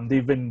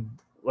they've been,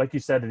 like you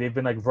said, they've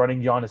been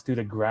running Giannis through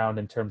the ground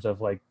in terms of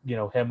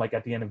him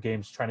at the end of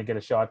games trying to get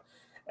a shot,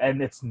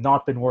 and it's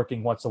not been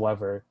working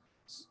whatsoever.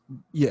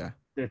 Yeah,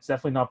 it's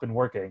definitely not been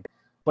working.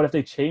 But if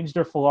they change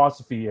their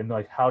philosophy and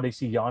how they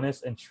see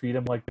Giannis and treat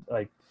him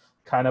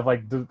kind of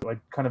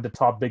the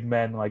top big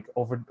men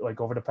over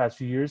the past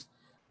few years,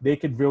 they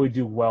could really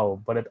do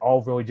well. But it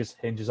all really just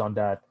hinges on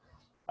that.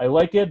 I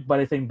like it, but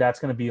I think that's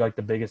going to be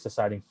the biggest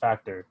deciding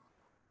factor.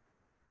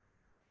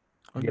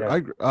 Yeah.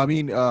 I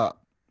mean, I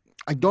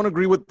don't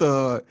agree with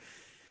the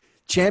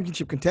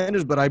championship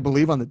contenders, but I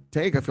believe on the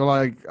take. I feel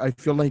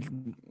like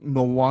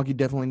Milwaukee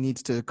definitely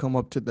needs to come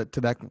up to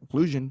that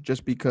conclusion,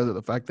 just because of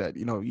the fact that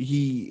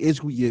he is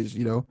who he is,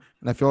 and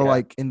I feel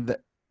like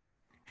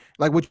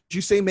what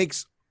you say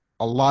makes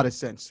a lot of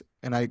sense,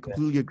 and I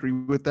completely agree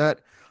with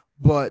that.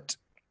 But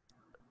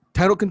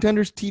title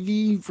contenders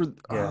TV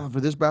Yeah. for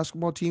this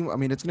basketball team. I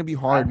mean, it's gonna be I,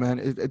 hard, man.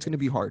 It's gonna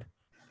be hard.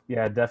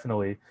 Yeah,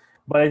 definitely.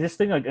 But I just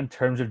think like in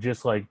terms of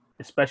just like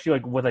especially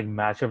like with like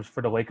matchups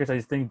for the Lakers, I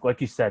just think like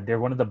you said, they're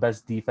one of the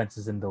best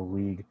defenses in the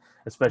league.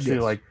 Especially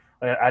Yes. like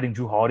adding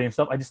Drew Holiday and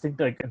stuff. I just think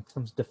like in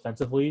terms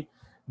defensively,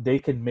 they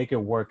can make it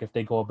work if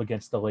they go up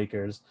against the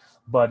Lakers.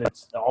 But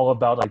it's all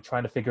about like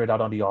trying to figure it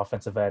out on the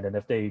offensive end. And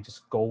if they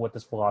just go with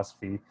this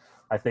philosophy,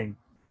 I think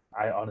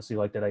I honestly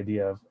like that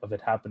idea of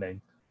it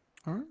happening.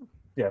 All right.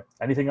 Yeah.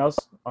 Anything else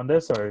on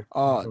this or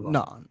move on?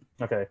 No.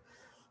 Okay.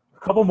 A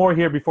couple more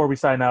here before we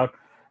sign out.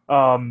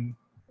 Um,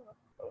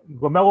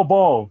 LaMelo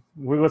Ball,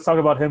 let's talk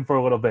about him for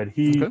a little bit.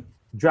 He Okay.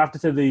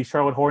 drafted to the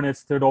Charlotte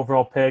Hornets, third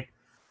overall pick.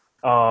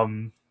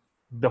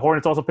 The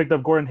Hornets also picked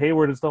up Gordon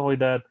Hayward and stuff like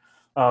that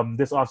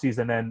this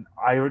offseason.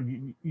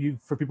 And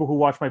for people who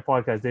watch my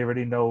podcast, they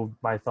already know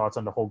my thoughts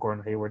on the whole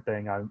Gordon Hayward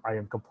thing. I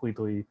am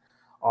completely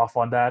off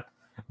on that.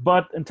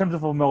 But in terms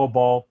of LaMelo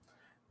Ball,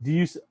 do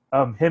you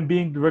him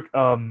being the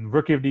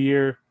rookie of the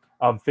year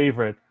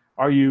favorite?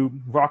 Are you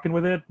rocking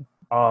with it?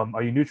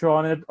 Are you neutral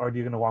on it, or are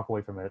you going to walk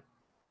away from it?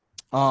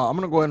 I'm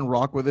gonna go ahead and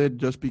rock with it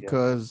just Yeah,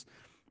 because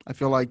I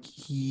feel like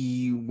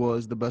he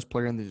was the best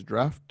player in this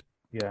draft.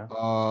 yeah,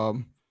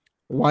 Um,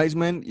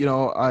 Wiseman,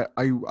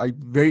 I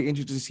very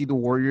interested to see the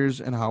Warriors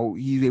and how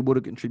he's able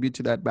to contribute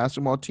to that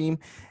basketball team.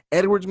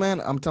 Edwards,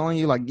 man, I'm telling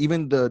you, like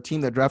even the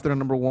team that drafted him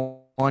number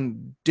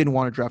one didn't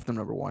want to draft him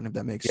number one, if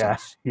that makes yeah,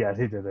 sense. yeah.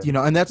 They did it.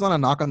 And that's not a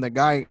knock on the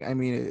guy. I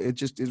mean, it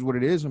just is what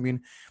it is. I mean,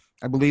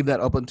 I believe that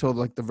up until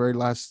like the very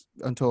last,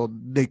 until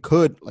they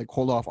could like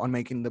hold off on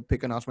making the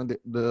pick announcement,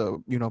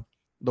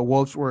 the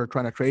Wolves were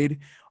trying to trade.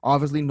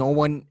 Obviously, no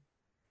one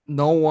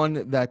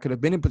that could have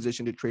been in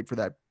position to trade for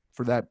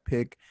that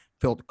pick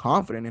felt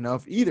confident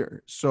enough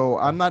either. So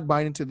Yeah. I'm not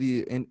buying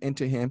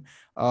into him.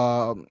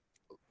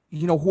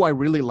 Who I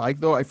really like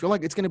though, I feel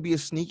like it's gonna be a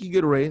sneaky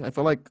good race. I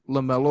feel like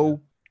LaMelo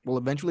will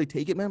eventually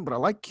take it, man. But I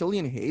like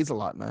Killian Hayes a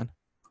lot, man.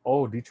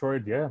 Oh,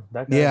 Detroit, yeah,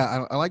 that guy.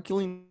 Yeah, I like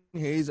Killian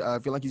Hayes. I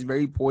feel like he's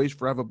very poised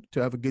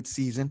to have a good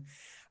season.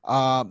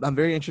 I'm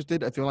very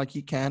interested. I feel like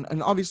he can,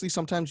 and obviously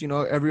sometimes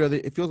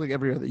it feels like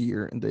every other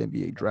year in the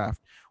NBA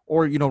draft,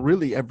 or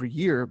really every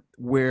year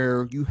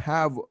where you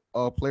have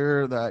a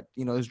player that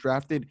is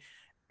drafted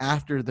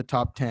after the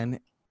top 10,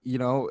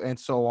 and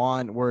so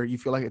on, where you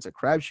feel like it's a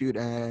crapshoot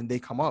and they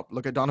come up.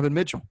 Look at Donovan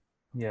Mitchell.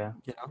 Yeah,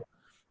 You know,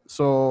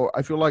 so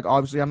I feel like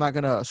obviously I'm not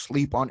gonna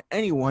sleep on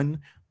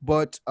anyone,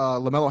 but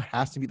LaMelo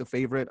has to be the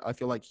favorite. I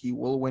feel like he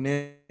will win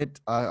it.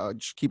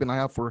 Just keep an eye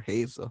out for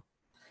Hayes. Though.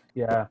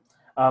 yeah.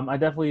 I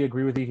definitely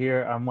agree with you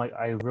here. I'm like,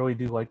 I really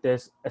do like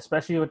this,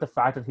 especially with the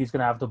fact that he's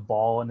gonna have the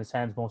ball in his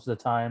hands most of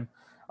the time.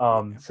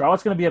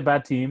 Charlotte's gonna be a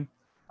bad team.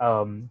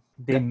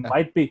 They Yeah.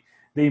 might be.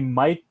 They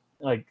might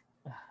like.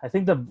 I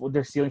think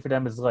their ceiling for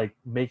them is like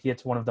making it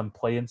to one of them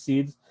play-in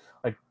seeds,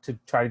 like to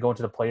try to go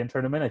into the play-in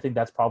tournament. I think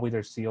that's probably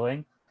their ceiling.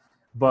 Yeah.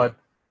 But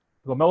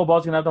LaMelo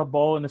Ball's gonna have the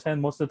ball in his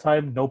hand most of the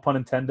time. No pun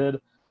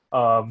intended.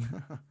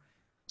 Um,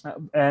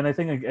 and I just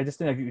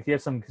think like,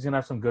 he's gonna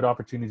have some good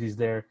opportunities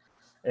there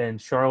in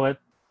Charlotte.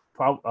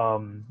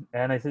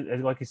 And I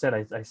think, like you said,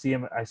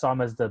 I saw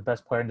him as the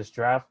best player in this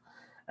draft.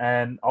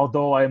 And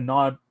although I am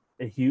not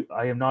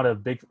a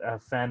big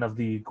fan of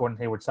the Gordon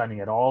Hayward signing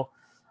at all,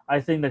 I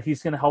think that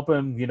he's going to help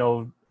him,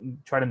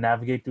 try to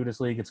navigate through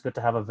this league. It's good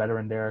to have a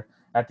veteran there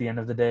at the end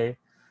of the day.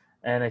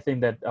 And I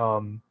think that,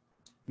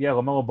 yeah,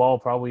 LaMelo Ball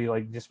probably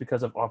like just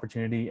because of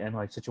opportunity and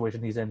like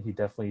situation he's in, he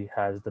definitely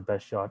has the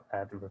best shot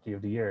at the Rookie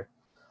of the Year.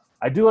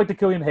 I do like the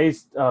Killian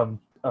Hayes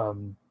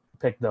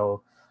pick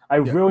though. Yeah. I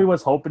was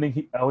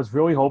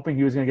really hoping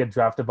he was going to get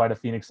drafted by the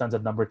Phoenix Suns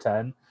at number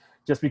 10,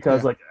 just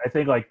because Yeah. like I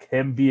think like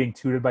him being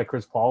tutored by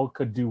Chris Paul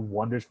could do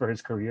wonders for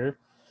his career.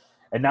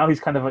 And now he's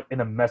kind of in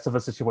a mess of a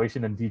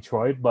situation in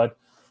Detroit, but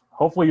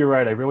hopefully you're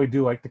right. I really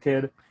do like the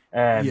kid,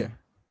 and Yeah.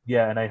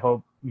 yeah, and I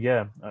hope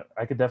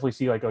I could definitely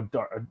see like a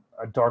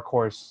dark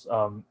horse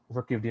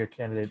Rookie of the Year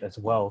candidate as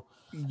well,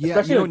 Yeah.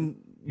 especially like, I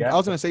yeah.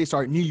 was gonna say,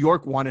 sorry, New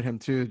York wanted him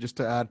too, just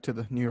to add to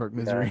the New York Yeah.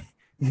 misery.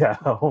 Yeah.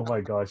 Oh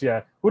my gosh.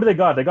 Yeah. Who do they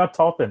got? They got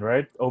Toppin,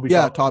 right? Obi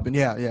Yeah, Toppin. Toppin.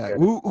 Yeah, yeah. Yeah.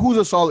 Who's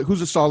a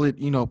solid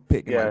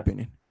pick in my Yeah.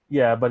 opinion.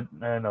 Yeah, but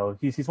I don't know.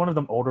 He's one of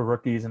them older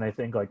rookies, and I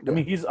think I Yeah.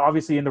 mean he's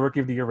obviously in the Rookie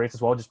of the Year race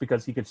as well, just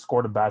because he could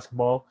score the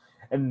basketball.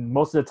 And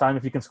most of the time,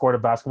 if you can score the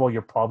basketball,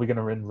 you're probably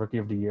gonna win Rookie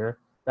of the Year.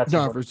 That's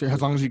just No, for sure.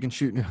 As long as you can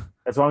shoot. Yeah.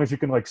 as long as you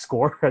can like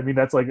score. I mean,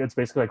 that's like it's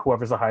basically like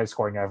whoever's the highest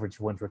scoring average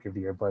wins Rookie of the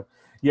Year. But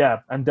yeah,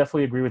 I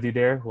definitely agree with you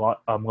there.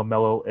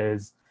 LaMelo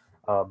is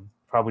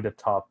probably the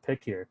top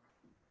pick here.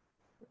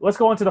 Let's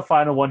go on to the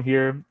final one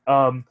here.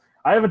 I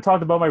haven't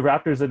talked about my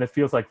Raptors and it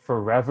feels like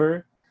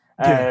forever.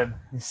 Yeah.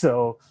 And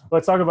so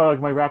let's talk about like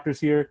my Raptors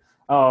here.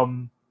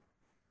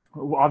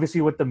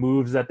 Obviously, with the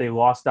moves that they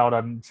lost out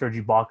on Serge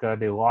Ibaka,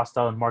 they lost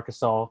out on Marc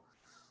Gasol.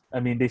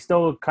 I mean, they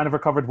still kind of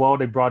recovered well.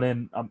 They brought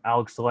in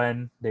Alex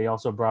Len. They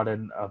also brought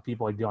in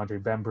people like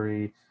DeAndre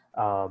Bembry,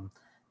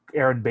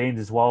 Aaron Baines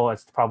as well.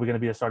 It's probably going to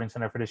be a starting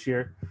center for this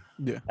year.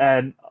 Yeah.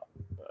 And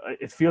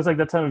it feels like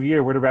that time of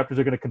year where the Raptors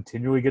are going to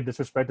continually get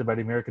disrespected by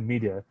the American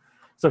media.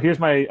 So here's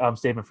my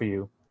statement for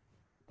you.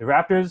 The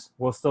Raptors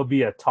will still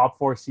be a top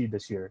 4 seed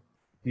this year.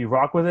 Do you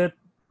rock with it?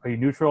 Are you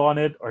neutral on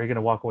it? Or are you going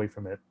to walk away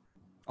from it?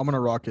 I'm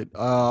gonna rock it.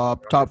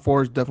 Rock it. Top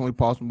four is definitely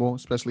possible,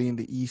 especially in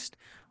the East.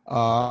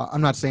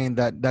 I'm not saying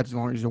that that's the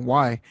only reason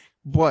why,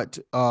 but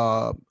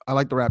I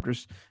like the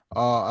Raptors.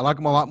 I like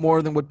them a lot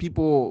more than what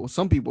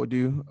some people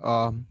do.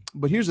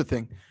 But here's the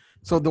thing.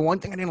 So the one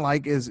thing I didn't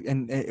like is,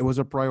 and it was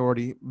a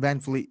priority, Van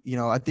Fleet.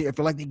 I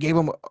feel like they gave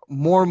him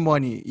more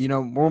money.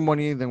 More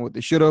money than what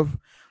they should have.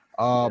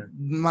 Yeah.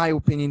 My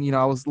opinion,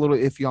 I was a little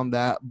iffy on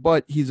that,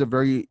 but he's a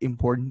very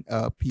important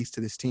piece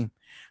to this team.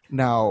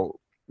 Now,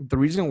 the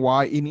reason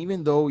why, and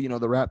even though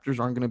the Raptors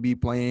aren't going to be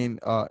playing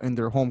in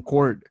their home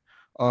court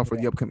for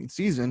Yeah. the upcoming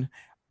season,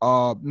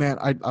 man,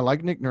 I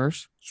like Nick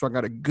Nurse, so I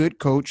got a good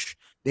coach.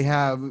 They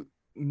have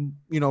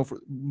for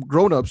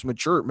grown-ups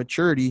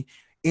maturity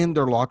in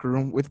their locker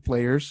room with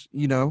players.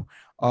 Then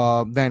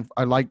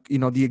I like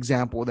the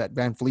example that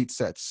Van Fleet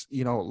sets.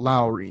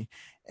 Lowry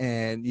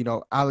and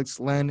Alex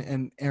Len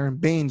and Aaron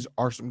Baines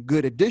are some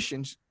good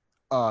additions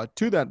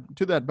to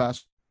that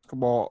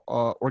basketball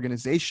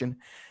organization.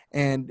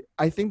 And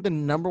I think the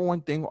number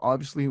one thing,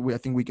 obviously, I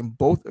think we can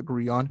both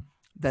agree on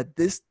that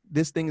this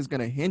thing is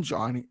going to hinge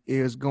on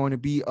is going to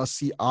be a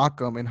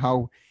Siakam and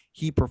how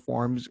he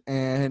performs.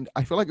 And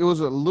I feel like it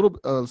was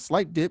a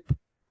slight dip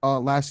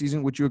last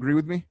season. Would you agree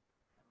with me?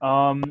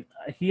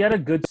 He had a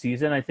good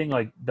season. I think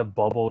like the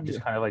bubble just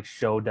Yeah. kind of like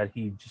showed that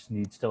he just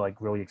needs to like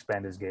really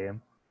expand his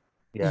game.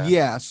 Yeah.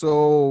 Yeah.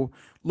 So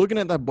looking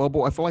at that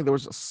bubble, I feel like there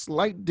was a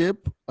slight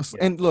dip.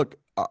 Yeah. And look,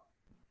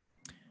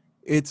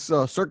 it's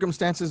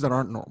circumstances that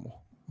aren't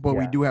normal, but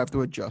we Yeah. do have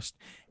to adjust.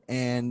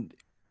 And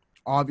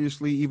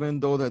obviously, even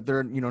though that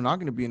they're not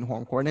going to be in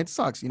home court, and it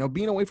sucks.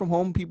 Being away from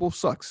home, people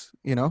sucks.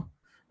 It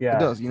Yeah.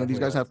 does. These Definitely guys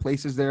does. have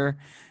places there,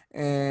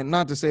 and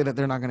not to say that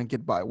they're not going to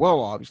get by.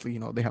 Well, obviously,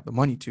 they have the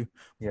money to,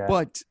 Yeah.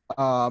 but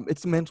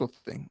it's a mental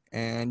thing,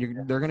 and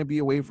Yeah. they're going to be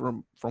away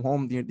from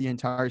home the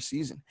entire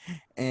season.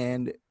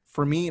 And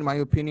for me, in my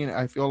opinion,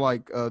 I feel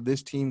like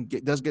this team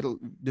does get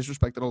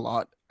disrespected a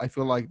lot. I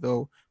feel like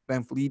though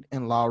Van Fleet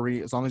and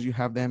Lowry, as long as you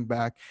have them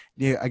back,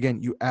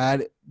 again, you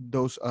add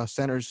those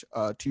centers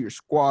to your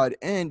squad,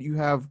 and you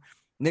have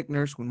Nick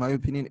Nurse, who in my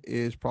opinion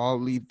is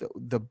probably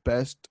the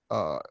best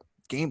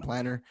game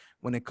planner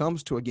when it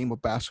comes to a game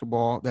of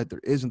basketball that there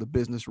is in the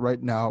business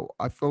right now.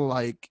 I feel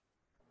like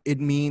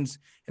it means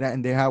that,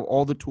 and they have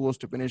all the tools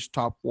to finish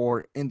top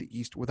four in the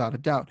East without a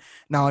doubt.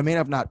 Now, I may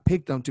have not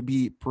picked them to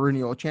be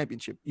perennial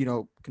championship,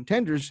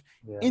 contenders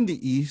Yeah. in the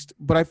East,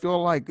 but I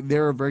feel like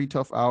they're a very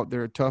tough out.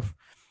 They're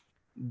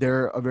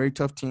a very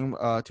tough team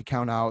to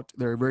count out.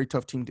 They're a very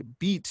tough team to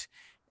beat.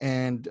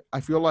 And I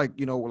feel like,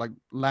 like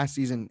last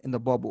season in the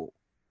bubble,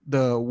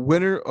 the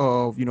winner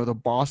of, the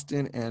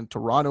Boston and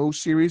Toronto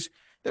series,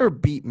 they were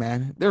beat,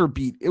 man. They were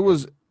beat. It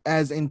was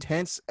as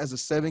intense as a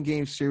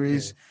 7-game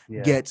series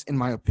Yeah. gets, in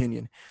my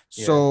opinion.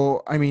 Yeah.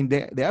 So, I mean,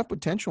 they have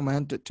potential,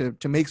 man,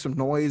 to make some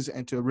noise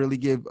and to really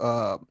give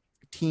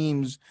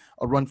teams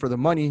a run for the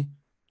money.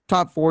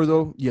 Top four,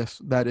 though, yes,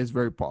 that is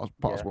very Yeah.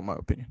 possible, in my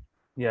opinion.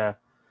 Yeah.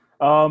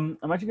 I'm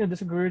actually gonna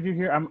disagree with you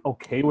here. I'm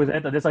okay with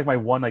it. That's like my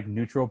one like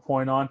neutral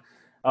point on.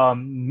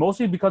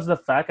 Mostly because of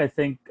the fact I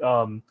think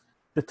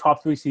the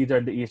top 3 seeds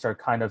in the East are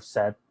kind of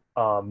set.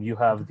 You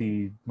have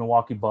the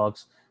Milwaukee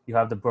Bucks, you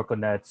have the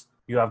Brooklyn Nets,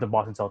 you have the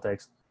Boston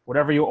Celtics.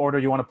 Whatever you order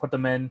you want to put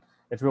them in,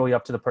 it's really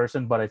up to the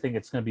person. But I think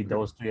it's gonna be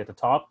those 3 at the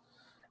top,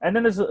 and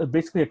then there's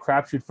basically a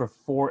crapshoot for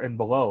 4 and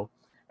below.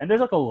 And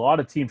there's like a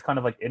lot of teams kind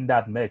of like in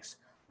that mix.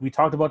 We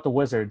talked about the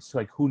Wizards.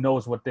 Like, who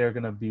knows what they're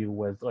gonna be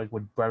with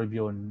Bradley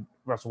Beal and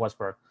Russell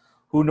Westbrook.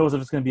 Who knows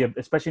if it's gonna be,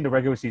 especially in the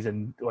regular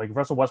season. Like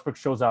Russell Westbrook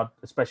shows out,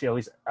 especially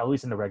at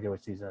least in the regular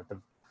season.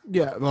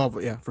 Yeah, well,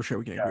 yeah, for sure,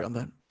 we can agree Yeah. on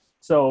that.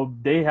 So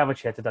they have a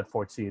chance at that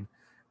 4th seed.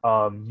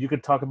 You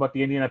could talk about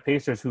the Indiana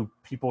Pacers, who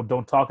people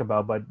don't talk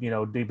about, but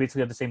they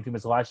basically have the same team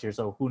as last year.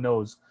 So who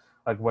knows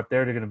like what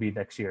they're going to be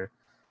next year.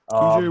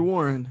 TJ Um,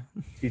 Warren.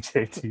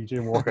 TJ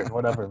Warren,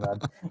 whatever,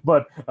 man.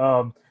 But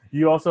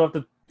you also have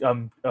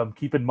to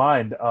keep in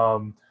mind,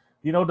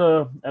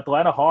 the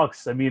Atlanta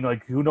Hawks. I mean,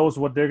 like, who knows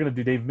what they're gonna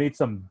do? They've made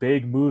some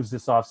big moves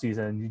this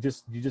offseason, and you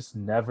just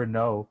never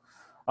know.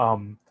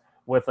 Um,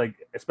 with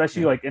like,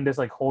 especially Yeah. like in this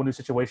like whole new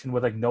situation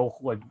with like no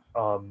like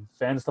fans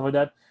and stuff like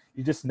that,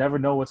 you just never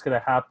know what's gonna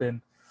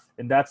happen.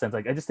 In that sense,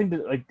 like I just think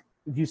that like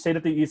you say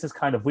that the East is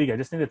kind of weak. I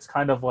just think it's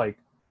kind of like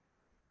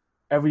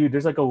every year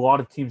there's like a lot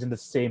of teams in the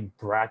same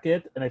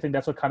bracket, and I think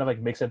that's what kind of like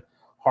makes it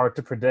hard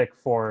to predict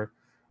for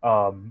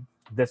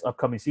this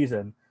upcoming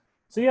season.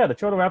 So yeah, the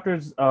Toronto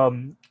Raptors,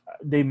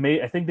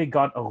 I think they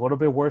got a little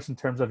bit worse in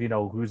terms of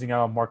losing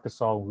out on Marc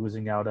Gasol,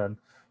 losing out on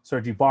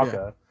Serge Yeah.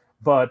 Ibaka,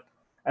 but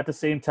at the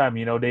same time,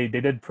 they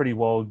did pretty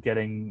well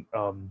getting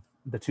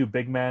the 2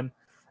 big men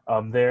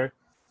there,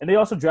 and they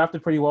also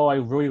drafted pretty well. I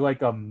really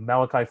like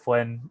Malachi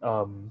Flynn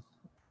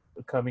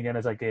coming in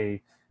as like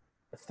a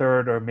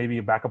third or maybe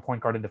a backup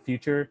point guard in the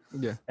future.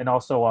 Yeah. And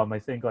also, I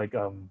think like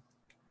their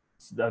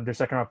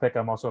 2nd round pick,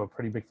 I'm also a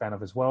pretty big fan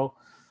of as well.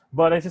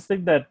 But I just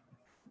think that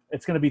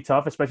it's going to be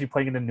tough, especially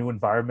playing in a new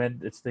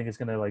environment. It's think it's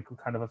going to like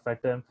kind of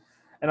affect them.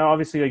 And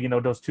obviously,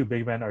 like, those two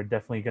big men are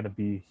definitely going to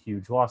be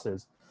huge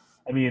losses.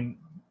 I mean,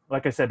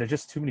 like I said, there's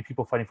just too many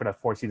people fighting for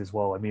that 4th seed as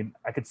well. I mean,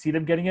 I could see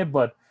them getting it,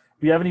 but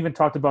we haven't even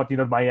talked about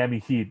Miami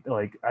Heat.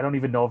 Like, I don't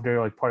even know if they're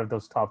like part of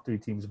those top 3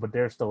 teams, but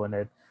they're still in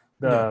it.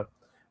 Yeah.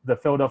 The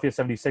Philadelphia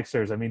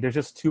 76ers. I mean, there's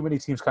just too many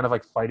teams kind of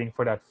like fighting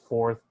for that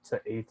 4th to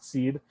 8th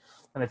seed,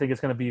 and I think it's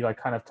going to be like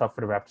kind of tough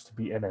for the Raptors to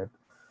be in it.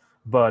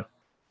 But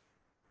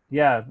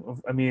yeah,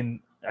 I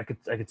mean, I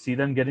could see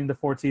them getting the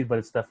 4th seed, but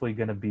it's definitely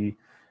going to be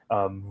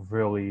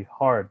really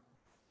hard.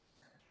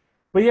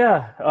 But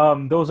yeah,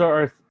 those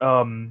are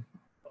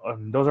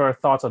our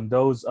thoughts on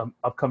those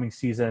upcoming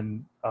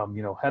season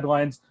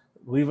headlines.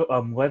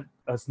 Let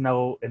us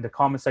know in the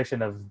comment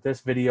section of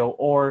this video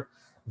or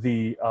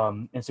the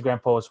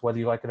Instagram post whether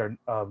you like it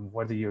or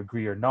whether you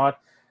agree or not.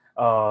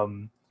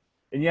 Um,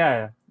 and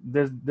yeah,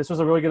 this was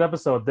a really good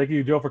episode. Thank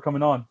you, Joe, for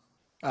coming on.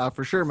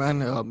 For sure,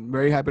 man.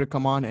 Very happy to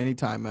come on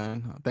anytime,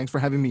 man. Thanks for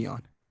having me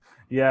on.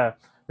 Yeah,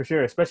 for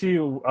sure. Especially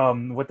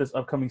with this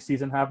upcoming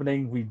season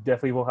happening, we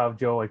definitely will have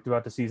Joe like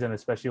throughout the season,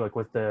 especially like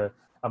with the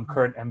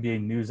current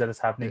NBA news that is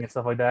happening Yeah. and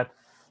stuff like that.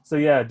 So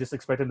yeah, just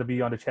expect him to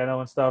be on the channel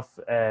and stuff.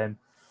 And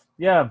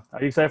yeah,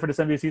 are you excited for this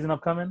NBA season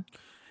upcoming?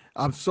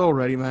 I'm so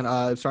ready, man.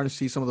 I'm starting to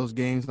see some of those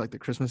games, like the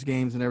Christmas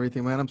games and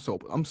everything, man. I'm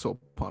so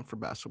pumped for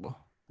basketball.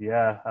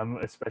 Yeah,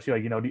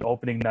 especially like the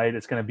opening night.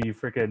 It's gonna be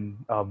freaking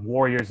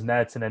Warriors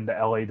Nets, and then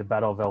the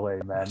Battle of LA.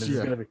 Man, this is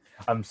Yeah. gonna be.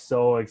 I'm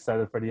so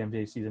excited for the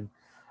NBA season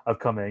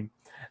upcoming.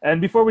 And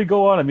before we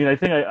go on, I mean, I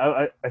think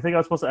I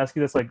was supposed to ask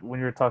you this like when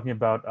you were talking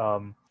about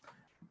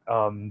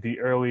the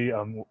early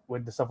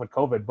with the stuff with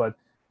COVID. But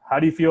how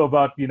do you feel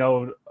about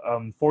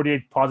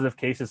 48 positive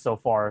cases so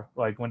far?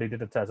 Like when they did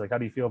the test, like how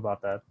do you feel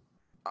about that?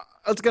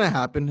 It's gonna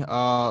happen.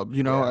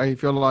 Yeah, I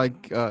feel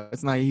like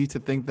it's naive to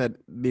think that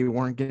they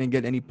weren't gonna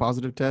get any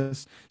positive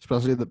tests,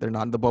 especially that they're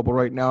not in the bubble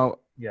right now.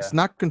 yeah, It's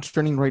not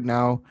concerning right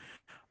now.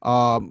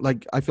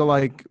 Like I feel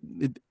like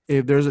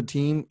if there's a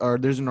team or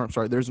there's an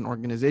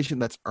organization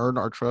that's earned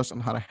our trust on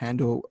how to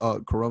handle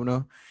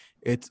Corona,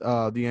 it's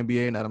the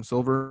NBA and Adam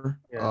Silver.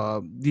 yeah,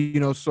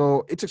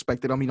 So it's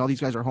expected. I mean, all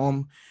these guys are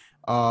home.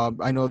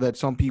 I know that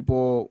some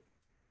people,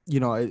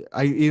 I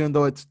even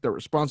though it's their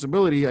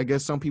responsibility, I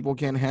guess some people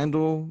can't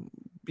handle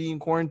being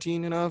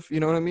quarantined enough. You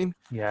know what I mean?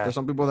 yeah, There's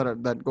some people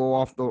that go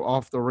off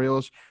the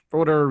rails for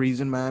whatever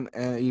reason, man,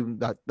 and even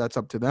that's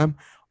up to them.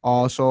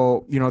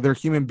 Also, they're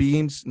human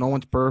beings. No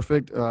one's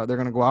perfect. They're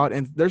gonna go out,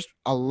 and there's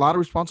a lot of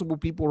responsible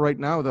people right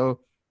now, though,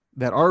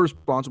 that are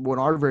responsible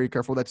and are very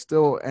careful that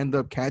still end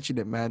up catching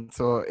it, man.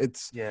 So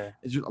yeah,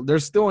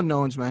 there's still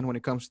unknowns, man, when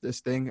it comes to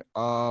this thing.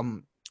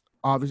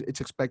 Obviously, it's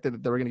expected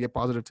that they're going to get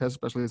positive tests,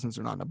 especially since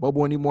they're not in a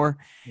bubble anymore.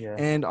 yeah.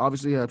 And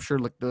obviously, I'm sure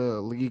like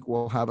the league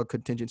will have a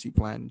contingency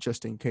plan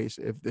just in case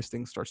if this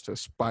thing starts to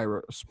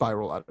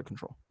spiral out of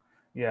control.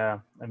 Yeah,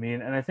 I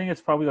mean, and I think it's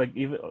probably like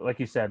even like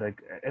you said,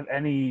 like if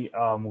any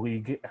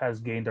league has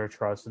gained our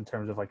trust in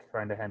terms of like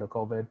trying to handle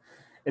COVID,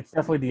 it's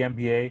definitely the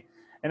NBA.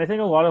 And I think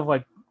a lot of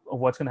like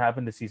what's going to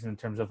happen this season in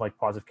terms of like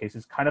positive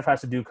cases kind of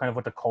has to do kind of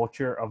with the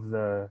culture of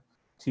the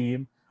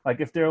team.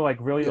 Like if they're like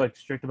really Yeah, like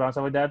strict about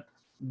stuff like that,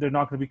 they're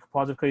not going to be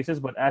positive cases.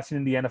 But as seen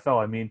in the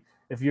NFL, I mean,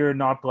 if you're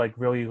not like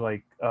really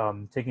like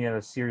taking it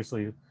as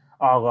seriously,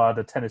 a la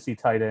the Tennessee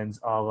Titans,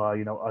 a la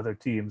other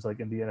teams like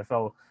in the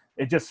NFL,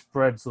 it just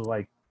spreads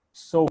like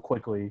so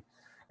quickly.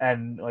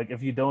 And like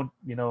if you don't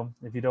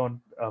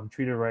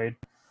treat it right,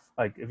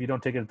 like if you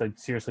don't take it like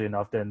seriously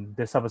enough, then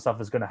this type of stuff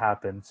is going to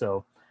happen.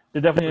 So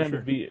for sure.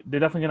 they're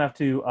definitely going to have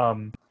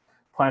to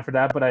plan for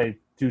that. But I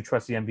do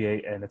trust the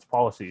NBA and its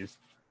policies.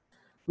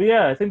 But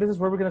yeah, I think this is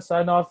where we're going to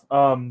sign off.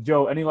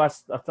 Joe, any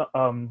last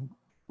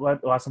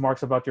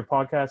remarks about your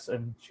podcast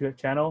and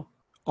channel?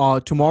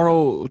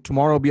 Tomorrow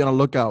be on the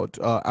lookout.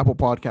 Apple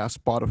Podcast,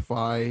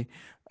 Spotify,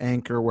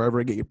 Anchor, wherever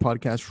you get your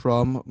podcast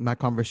from. My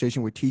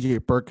conversation with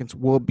TJ Perkins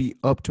will be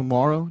up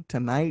tomorrow,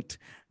 tonight.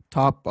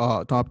 Top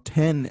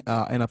 10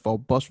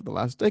 NFL bust for the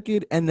last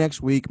decade. And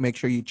next week, make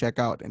sure you check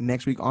out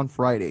next week on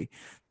Friday,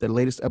 the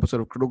latest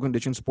episode of Critical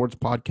Condition Sports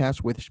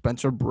Podcast with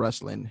Spencer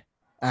Breslin,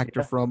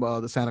 actor Yeah, from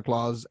the Santa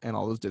Claus and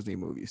all those Disney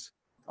movies.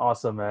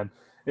 awesome, man.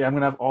 Yeah, I'm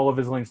gonna have all of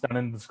his links down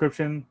in the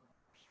description.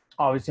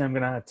 Obviously, I'm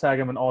gonna tag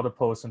him in all the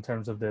posts in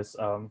terms of this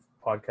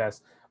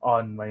podcast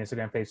on my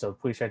Instagram page. So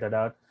please check that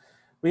out.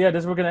 But yeah, this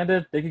is where we're gonna end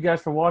it. Thank you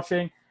guys for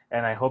watching,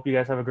 and I hope you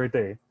guys have a great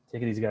day.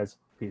 Take it easy, guys.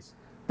 Peace.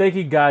 Thank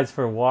you guys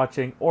for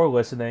watching or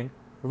listening.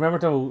 Remember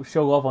to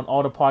show love on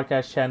all the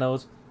podcast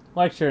channels.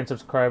 Like, share, and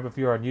subscribe if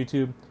you're on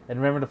YouTube. And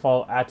remember to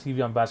follow at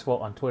TV on Basketball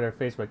on Twitter,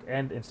 Facebook,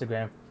 and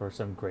Instagram for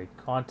some great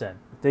content.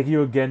 Thank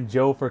you again,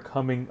 Joe, for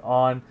coming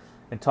on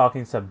and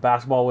talking some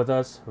basketball with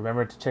us.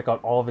 Remember to check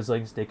out all of his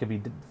links. They can be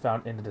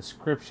found in the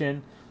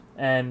description.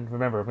 And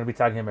remember, I'm going to be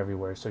tagging him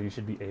everywhere, so you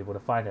should be able to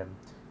find him.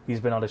 He's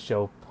been on the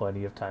show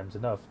plenty of times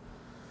enough.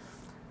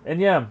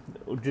 And yeah,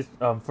 just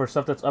for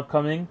stuff that's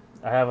upcoming,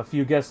 I have a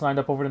few guests lined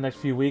up over the next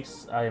few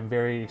weeks. I am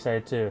very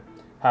excited to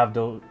have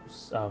those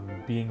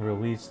being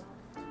released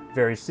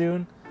very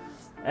soon.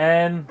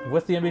 And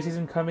with the NBA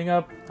season coming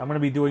up, I'm going to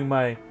be doing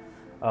my,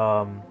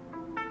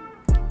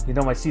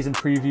 my season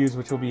previews,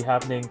 which will be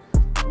happening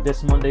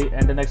this Monday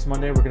and the next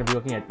Monday, we're going to be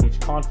looking at each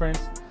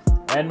conference.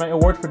 And my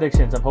awards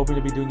predictions, I'm hoping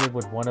to be doing it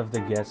with one of the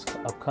guests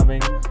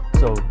upcoming,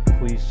 so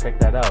please check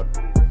that out.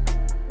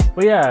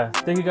 But yeah,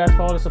 thank you guys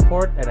for all the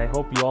support, and I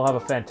hope you all have a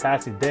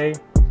fantastic day.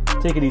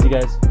 Take it easy,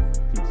 guys.